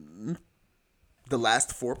the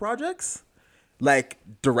last 4 projects, like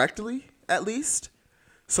directly at least.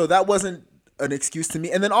 So that wasn't an excuse to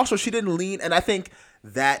me. And then also she didn't lean, and I think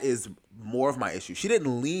that is more of my issue. She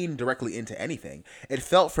didn't lean directly into anything. It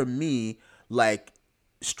felt for me like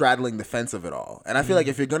straddling the fence of it all. And I feel like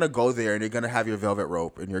if you're gonna go there and you're gonna have your velvet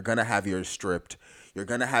rope and you're gonna have your stripped, you're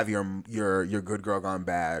gonna have your good girl gone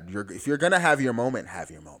bad. If you're gonna have your moment,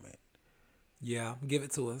 have your moment. Yeah, give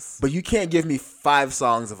it to us. But you can't give me 5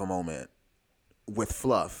 songs of a moment with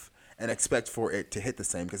fluff and expect for it to hit the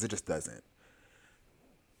same, because it just doesn't.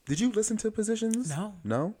 Did you listen to Positions? No.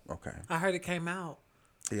 No? Okay. I heard it came out.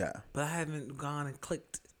 Yeah. But I haven't gone and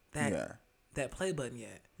clicked that play button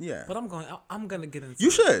yet. Yeah. But I'm gonna get into You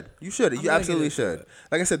it. should. You should. You gonna absolutely get into should. it.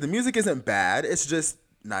 Like I said, the music isn't bad. It's just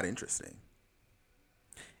not interesting.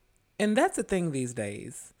 And that's the thing these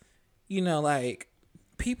days. You know, like,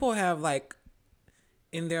 people have, like,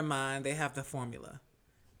 in their mind, they have the formula.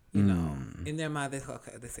 You know, in their mind, they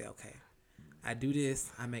say, okay, I do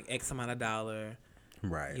this, I make X amount of dollar.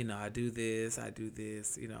 Right. You know, I do this.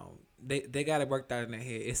 You know, they got it worked out in their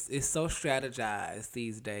head. It's so strategized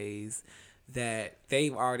these days that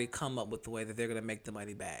they've already come up with the way that they're gonna make the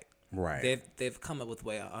money back. Right. They've come up with a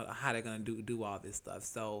way on how they're gonna do all this stuff.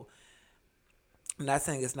 So I'm not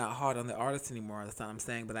saying it's not hard on the artists anymore. That's not what I'm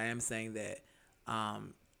saying, but I am saying that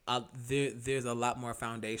there's a lot more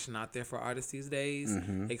foundation out there for artists these days,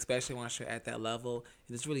 especially once you're at that level.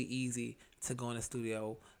 And it's really easy to go in the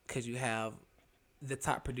studio because you have the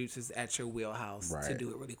top producers at your wheelhouse to do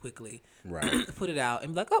it really quickly. Right. Put it out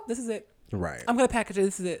and be like, oh, this is it. Right. I'm going to package it.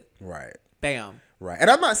 This is it. Right. Bam. Right. And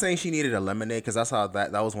I'm not saying she needed a lemonade, because I saw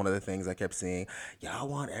that was one of the things I kept seeing. Y'all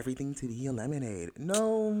want everything to be a lemonade.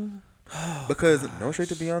 No. Because no shade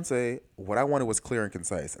to Beyonce, what I wanted was clear and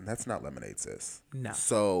concise, and that's not Lemonade, sis. No.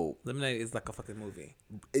 So Lemonade is like a fucking movie.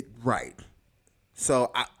 right.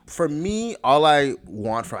 So for me, all I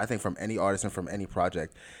want from any artist and from any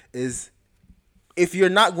project is if you're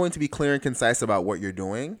not going to be clear and concise about what you're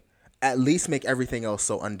doing, at least make everything else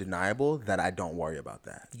so undeniable that I don't worry about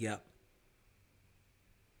that. Yep.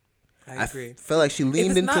 I agree. Feel like she leaned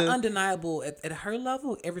if it's into not undeniable at her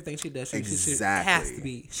level, everything she does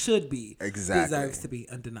Exactly. should be, Exactly. deserves to be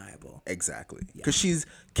undeniable. Exactly. Because she's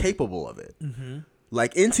capable of it. Mm-hmm.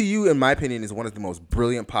 Like, Into You, in my opinion, is one of the most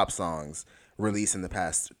brilliant pop songs released in the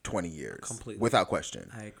past 20 years. Completely. Without question.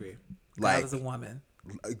 I agree. Like, God is a woman.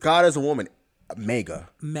 God as a woman, mega.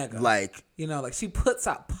 Like, you know, like she puts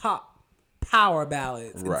out pop power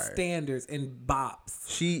ballads Right. and standards and bops.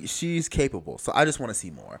 she's capable. So I just want to see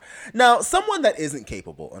more. Now, someone that isn't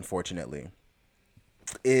capable, unfortunately,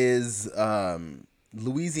 is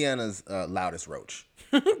Louisiana's loudest roach.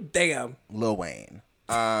 Damn. Lil Wayne.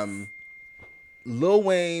 Lil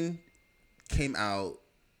Wayne came out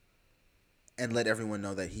and let everyone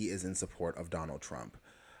know that he is in support of Donald Trump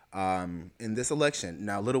in this election.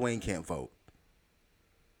 Now, Lil Wayne can't vote.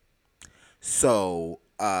 So,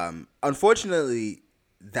 unfortunately,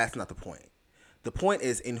 that's not the point. The point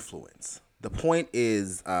is influence. The point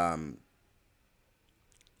is the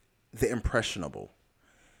impressionable.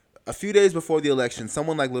 A few days before the election,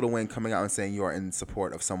 someone like Lil Wayne coming out and saying you are in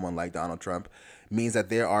support of someone like Donald Trump means that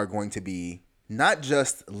there are going to be not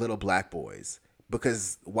just little black boys,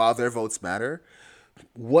 because while their votes matter,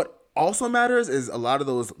 what also matters is a lot of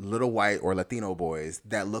those little white or Latino boys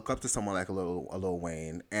that look up to someone like a Lil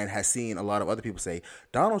Wayne and has seen a lot of other people say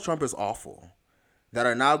Donald Trump is awful, that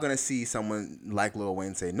are now going to see someone like Lil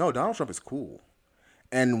Wayne say, no, Donald Trump is cool.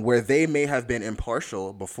 And where they may have been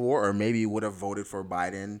impartial before, or maybe would have voted for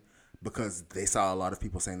Biden because they saw a lot of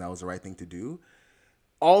people saying that was the right thing to do,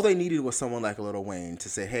 all they needed was someone like Lil Wayne to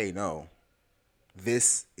say, hey, no,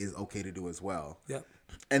 this is okay to do as well. Yep.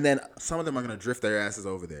 And then some of them are going to drift their asses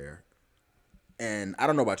over there. And I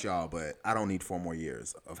don't know about y'all, but I don't need 4 more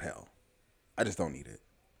years of hell. I just don't need it.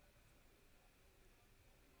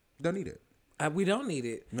 Don't need it. We don't need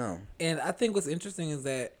it. No. And I think what's interesting is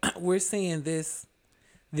that we're seeing this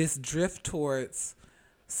drift towards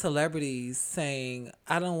celebrities saying,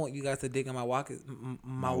 I don't want you guys to dig in my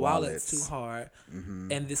wallets too hard,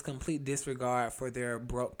 and this complete disregard for their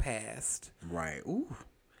broke past. Right. Ooh.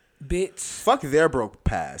 Bitch. Fuck their broke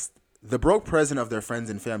past. The broke present of their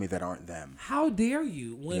friends and family that aren't them. How dare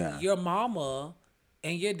you when your mama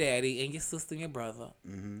and your daddy and your sister and your brother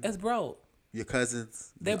is broke. Your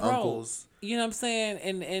cousins, They're your broke. uncles. You know what I'm saying?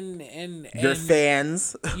 And your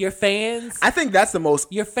fans. Your fans. I think that's the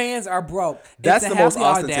most. Your fans are broke. That's And the to have most the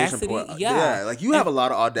ostentatious audacity, part. Yeah. Like you have a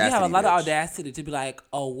lot of audacity. You have a lot of bitch. audacity to be like,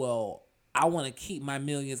 oh well, I want to keep my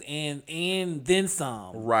millions and then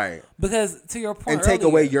some. Right. Because to your point, and take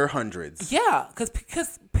earlier, away your hundreds. Yeah,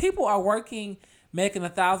 because people are working, making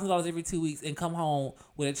 $1,000 every 2 weeks, and come home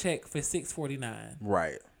with a check for $649.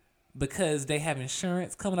 Right. Because they have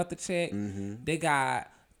insurance coming out the check. They got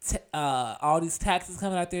all these taxes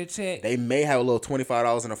coming out their check. They may have a little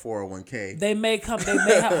 $25 in a 401k. They may have,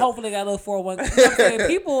 hopefully they got a little 401k. You know what I'm saying?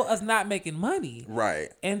 People is not making money.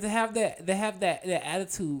 Right. And to have that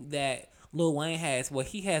attitude that Lil Wayne has, where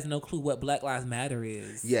he has no clue what Black Lives Matter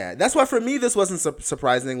is. Yeah, that's why for me this wasn't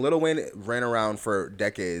surprising. Lil Wayne ran around for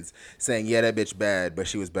decades saying, yeah, that bitch bad, but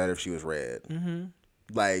she was better if she was red.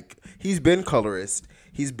 Like, he's been colorist.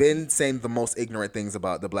 He's been saying the most ignorant things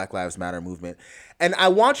about the Black Lives Matter movement. And I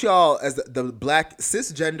want y'all, as the black,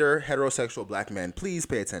 cisgender, heterosexual black men, please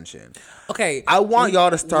pay attention. Okay. I want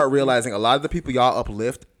y'all to start realizing a lot of the people y'all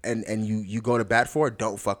uplift and you go to bat for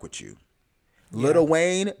don't fuck with you. Yeah. Lil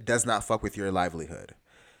Wayne does not fuck with your livelihood.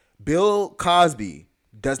 Bill Cosby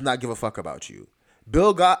does not give a fuck about you.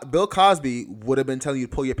 Bill Cosby would have been telling you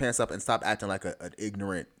to pull your pants up and stop acting like an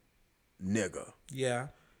ignorant nigga. Yeah.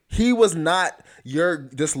 He was not your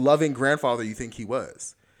just loving grandfather you think he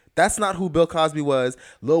was. That's not who Bill Cosby was.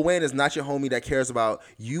 Lil Wayne is not your homie that cares about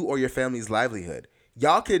you or your family's livelihood.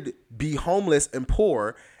 Y'all could be homeless and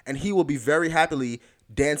poor, and he will be very happily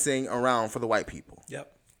dancing around for the white people.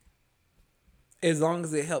 Yep. As long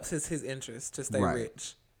as it helps his interest to stay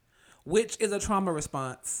rich. Which is a trauma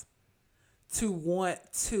response to want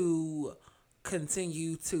to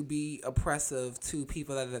continue to be oppressive to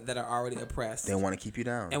people that are already oppressed. They want to keep you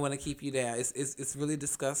down. And want to keep you down. It's really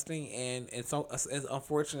disgusting, and it's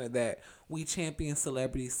unfortunate that we champion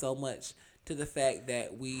celebrities so much to the fact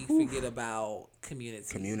that we forget about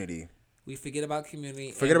community. We forget about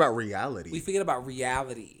community. Forget about reality. We forget about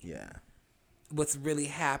reality. Yeah. What's really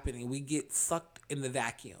happening. We get sucked in the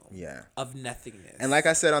vacuum of nothingness. And like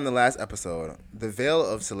I said on the last episode, the veil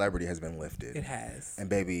of celebrity has been lifted. It has. And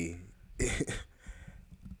baby,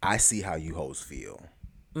 I see how you hoes feel.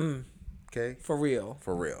 Okay? For real.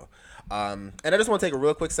 For real. And I just want to take a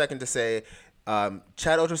real quick second to say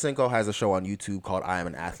Chad Ochocinco has a show on YouTube called I Am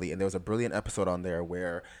an Athlete, and there was a brilliant episode on there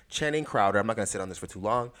where Channing Crowder, I'm not going to sit on this for too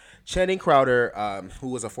long, Channing Crowder, who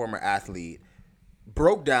was a former athlete,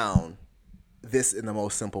 broke down this in the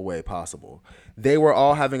most simple way possible. They were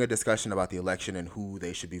all having a discussion about the election and who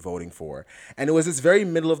they should be voting for. And it was this very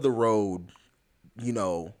middle of the road,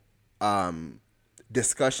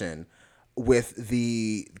 discussion with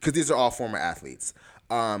because these are all former athletes,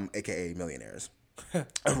 aka millionaires.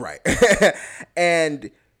 Right.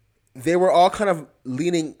 And they were all kind of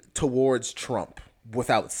leaning towards Trump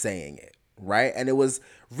without saying it. Right. And it was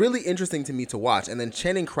really interesting to me to watch. And then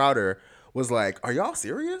Channing Crowder was like, are y'all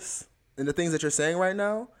serious in the things that you're saying right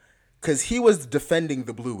now? Because he was defending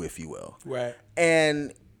the blue, if you will. Right.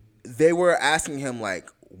 And they were asking him like,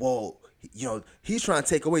 well, he's trying to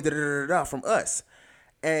take away from us.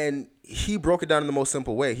 And he broke it down in the most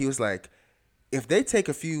simple way. He was like, if they take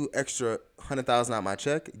a few extra 100,000 out my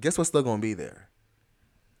check, guess what's still going to be there?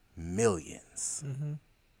 Millions. Mm-hmm.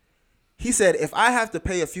 He said, if I have to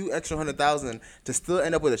pay a few extra 100,000 to still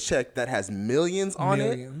end up with a check that has millions on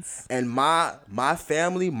it, and my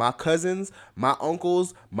family, my cousins, my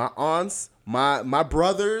uncles, my aunts, my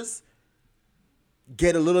brothers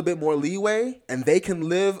get a little bit more leeway, and they can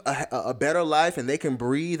live a better life, and they can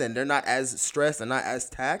breathe, and they're not as stressed and not as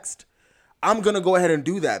taxed, I'm going to go ahead and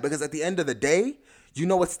do that. Because at the end of the day, you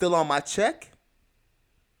know what's still on my check?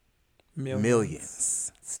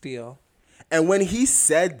 Millions. Still. And when he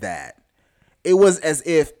said that, it was as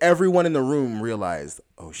if everyone in the room realized,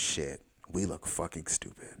 oh shit, we look fucking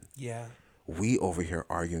stupid. Yeah. We over here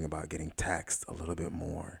arguing about getting taxed a little bit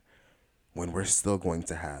more when we're still going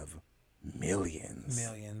to have millions.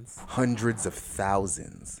 Hundreds of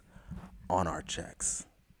thousands on our checks.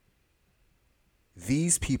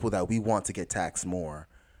 These people that we want to get taxed more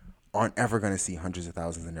aren't ever going to see hundreds of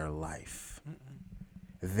thousands in their life. Mm-mm.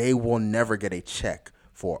 They will never get a check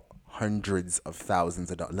for hundreds of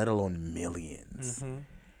thousands of dollars, let alone millions. Mm-hmm.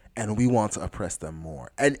 And we want to oppress them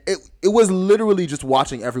more. And it was literally just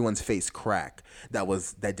watching everyone's face crack that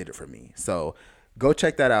did it for me. So go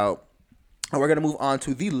check that out. And we're going to move on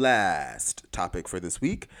to the last topic for this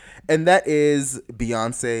week, and that is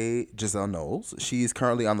Beyonce Giselle Knowles. She's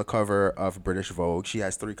currently on the cover of British Vogue. She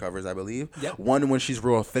has 3 covers, I believe. Yep. One when she's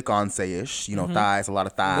real thick-on-say-ish, thighs, a lot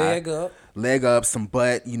of thigh. Leg up, some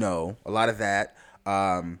butt, a lot of that.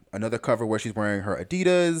 Another cover where she's wearing her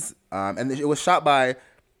Adidas, and it was shot by,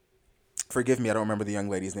 forgive me, I don't remember the young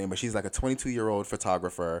lady's name, but she's like a 22-year-old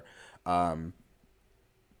photographer.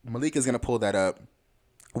 Malik is going to pull that up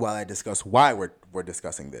while I discuss why we're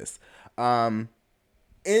discussing this. In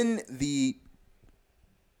the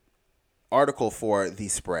article for the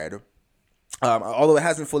spread, although it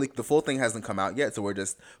hasn't the full thing hasn't come out yet, so we're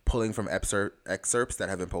just pulling from excerpts that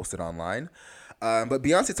have been posted online. But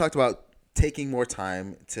Beyonce talked about taking more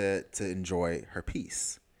time to enjoy her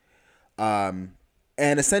piece.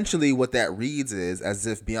 And essentially what that reads is as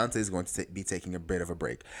if Beyonce is going to be taking a bit of a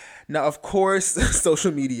break. Now, of course,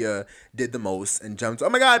 social media did the most and jumped, oh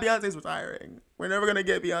my God, Beyonce's retiring. We're never going to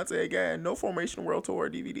get Beyonce again. No Formation World Tour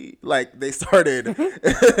DVD. Like, they started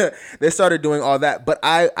doing all that. But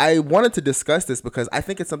I wanted to discuss this because I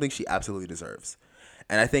think it's something she absolutely deserves.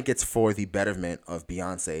 And I think it's for the betterment of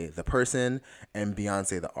Beyonce, the person, and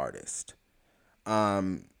Beyonce, the artist.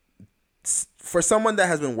 For someone that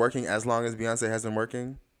has been working as long as Beyonce has been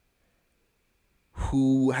working,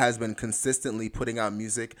 who has been consistently putting out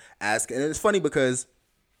music, and it's funny because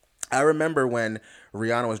I remember when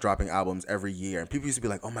Rihanna was dropping albums every year, and people used to be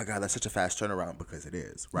like, oh my God, that's such a fast turnaround, because it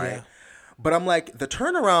is, right? Yeah. But I'm like, the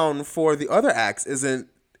turnaround for the other acts isn't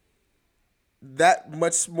that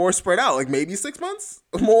much more spread out, like maybe 6 months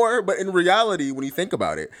more, but in reality, when you think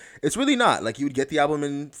about it, it's really not. Like, you would get the album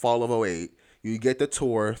in fall of 2008, you get the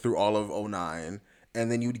tour through all of 2009,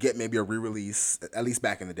 and then you'd get maybe a re-release, at least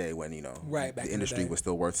back in the day when, the industry was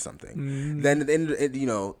still worth something. Mm. Then, at the end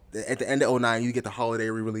of 2009, you get the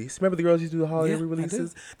holiday re-release. Remember the girls used to do the holiday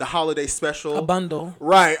re-releases? The holiday special. A bundle.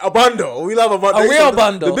 Right, a bundle. We love a bundle. A real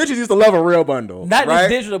bundle. The bitches used to love a real bundle. Not this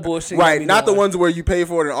digital bullshit. Right, not the ones where you pay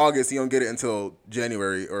for it in August, you don't get it until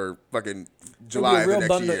January or fucking July of the next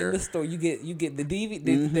bundle year. In the store, you get the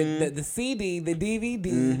DVD, the CD, the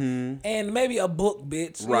DVD, and maybe a book,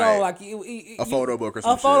 bitch. Right. A photo book or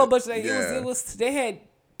something. A photo book. It was. They had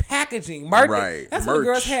packaging, market. Right. That's when the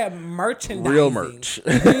girls had merchandising. Real merch.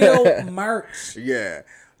 Real merch. Yeah.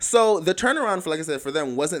 So the turnaround, like I said, for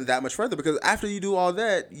them wasn't that much further, because after you do all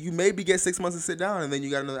that, you maybe get 6 months to sit down, and then you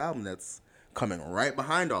got another album that's coming right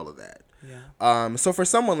behind all of that. Yeah. So for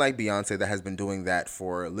someone like Beyonce that has been doing that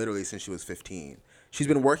for literally since she was 15, she's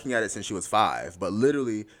been working at it since she was 5, but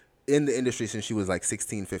literally in the industry since she was like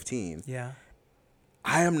 16, 15. Yeah.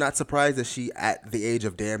 I am not surprised that she, at the age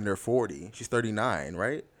of damn near 40, she's 39,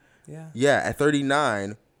 right? Yeah. Yeah, at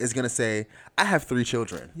 39, is going to say, I have 3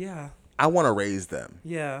 children. Yeah. I want to raise them.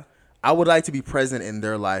 Yeah. I would like to be present in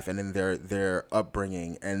their life and in their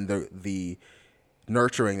upbringing and the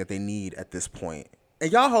nurturing that they need at this point.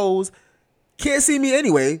 And y'all hoes can't see me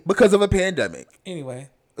anyway because of a pandemic. Anyway.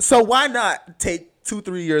 So why not take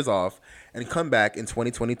 2-3 years off and come back in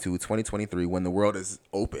 2022, 2023 when the world is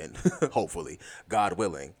open, hopefully, God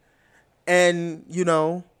willing. And, you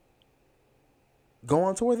know, go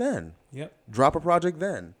on tour then. Yep. Drop a project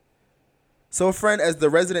then. So, friend, as the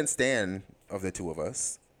resident stan of the two of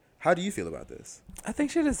us, how do you feel about this? I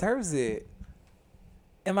think she deserves it.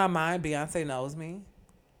 In my mind, Beyonce knows me,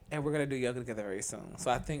 and we're gonna do yoga together very soon.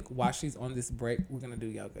 So I think while she's on this break, we're gonna do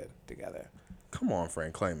yoga together. Come on,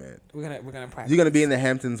 friend, claim it. We're gonna practice. You're gonna be in the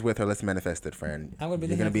Hamptons with her. Let's manifest it, friend. I'm gonna be.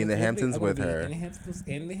 You're gonna be in the Hamptons with In her,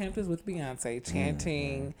 the Hamptons with Beyonce,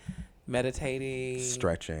 chanting, meditating,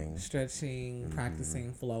 stretching,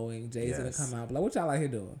 practicing, flowing. Jay's Yes. gonna come out. Like, what y'all out here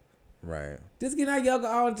doing? right? Just get our yoga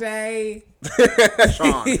on, Jay.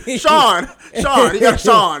 Sean, you got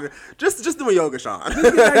Sean. Just do a yoga, Sean.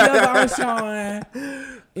 Get our yoga on, Sean.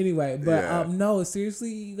 Anyway, but Yeah. no,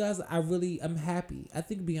 seriously, you guys, I'm happy. I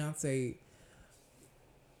think Beyonce.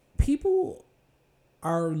 People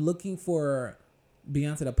are looking for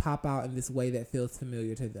Beyonce to pop out in this way that feels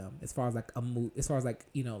familiar to them, as far as like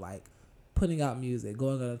like putting out music,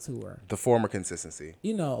 going on a tour. The former consistency.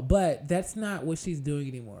 But that's not what she's doing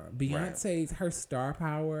anymore. Beyonce's her star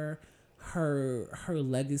power, her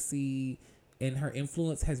legacy, and her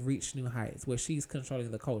influence has reached new heights where she's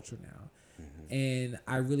controlling the culture now. Mm-hmm. And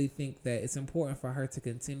I really think that it's important for her to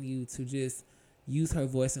continue to just use her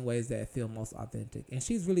voice in ways that feel most authentic. And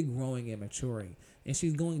she's really growing and maturing, and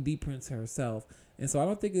she's going deeper into herself. And so I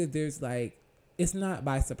don't think that there's it's not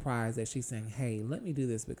by surprise that she's saying, hey, let me do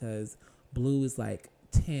this because Blue is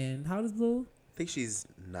 10. How old is Blue? I think she's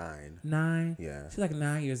 9. 9? Yeah. She's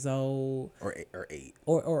 9 years old. Or 8.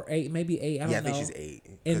 Or 8, maybe 8. I don't know. Yeah, I think she's 8.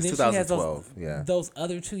 And then 2012. she has those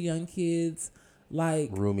other 2 young kids,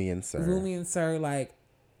 Rumi and Sir.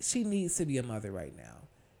 She needs to be a mother right now.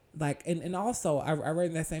 And also, I read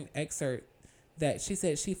in that same excerpt that she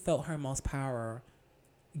said she felt her most power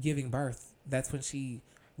giving birth. That's when she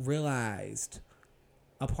realized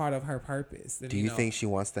a part of her purpose. And, Do you think she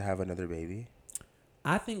wants to have another baby?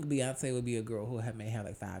 I think Beyonce would be a girl who may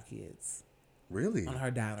have 5 kids. Really? On her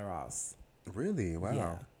Diana Ross. Really? Wow.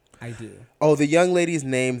 Yeah, I do. Oh, the young lady's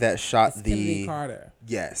name that shot It's Kennedy Carter.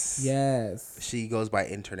 Yes. Yes. She goes by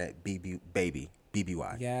Internet Baby.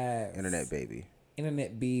 BBY. Yes. Internet Baby.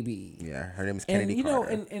 Internet Baby. Yeah, her name is Kennedy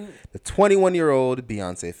Carter. And the 21-year-old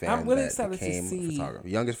Beyonce fan I'm really that excited became to see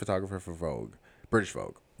youngest photographer for Vogue, British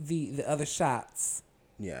Vogue. The other shots.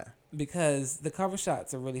 Yeah. Because the cover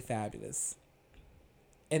shots are really fabulous.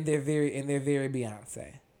 And they're very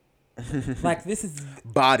Beyonce. This is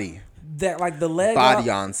body. That the leg body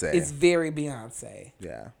Beyonce. It's very Beyonce.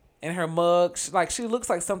 Yeah. And her mug, she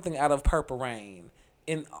looks like something out of Purple Rain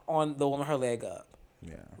on the one with her leg up.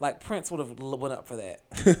 Yeah. Prince would have went up for that.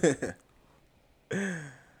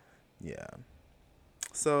 Yeah.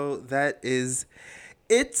 So that is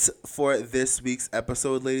it for this week's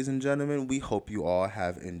episode, ladies and gentlemen. We hope you all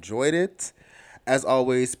have enjoyed it. As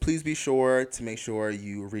always, please be sure to make sure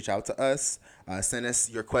you reach out to us. Send us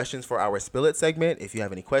your questions for our Spill It segment. If you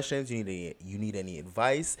have any questions, you need any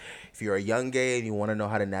advice. If you're a young gay and you want to know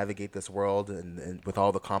how to navigate this world and with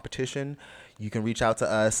all the competition, you can reach out to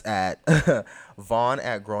us at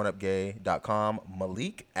Vaughn@grownupgay.com,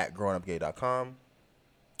 Malik@grownupgay.com,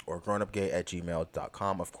 or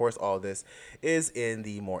grownupgay@gmail.com. Of course, all this is in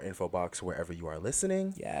the more info box wherever you are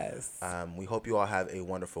listening. Yes. We hope you all have a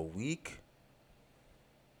wonderful week.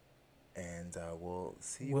 And we'll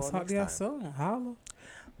see you all next time. We'll talk to y'all soon. Holla.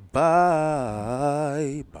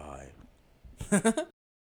 Bye. Bye.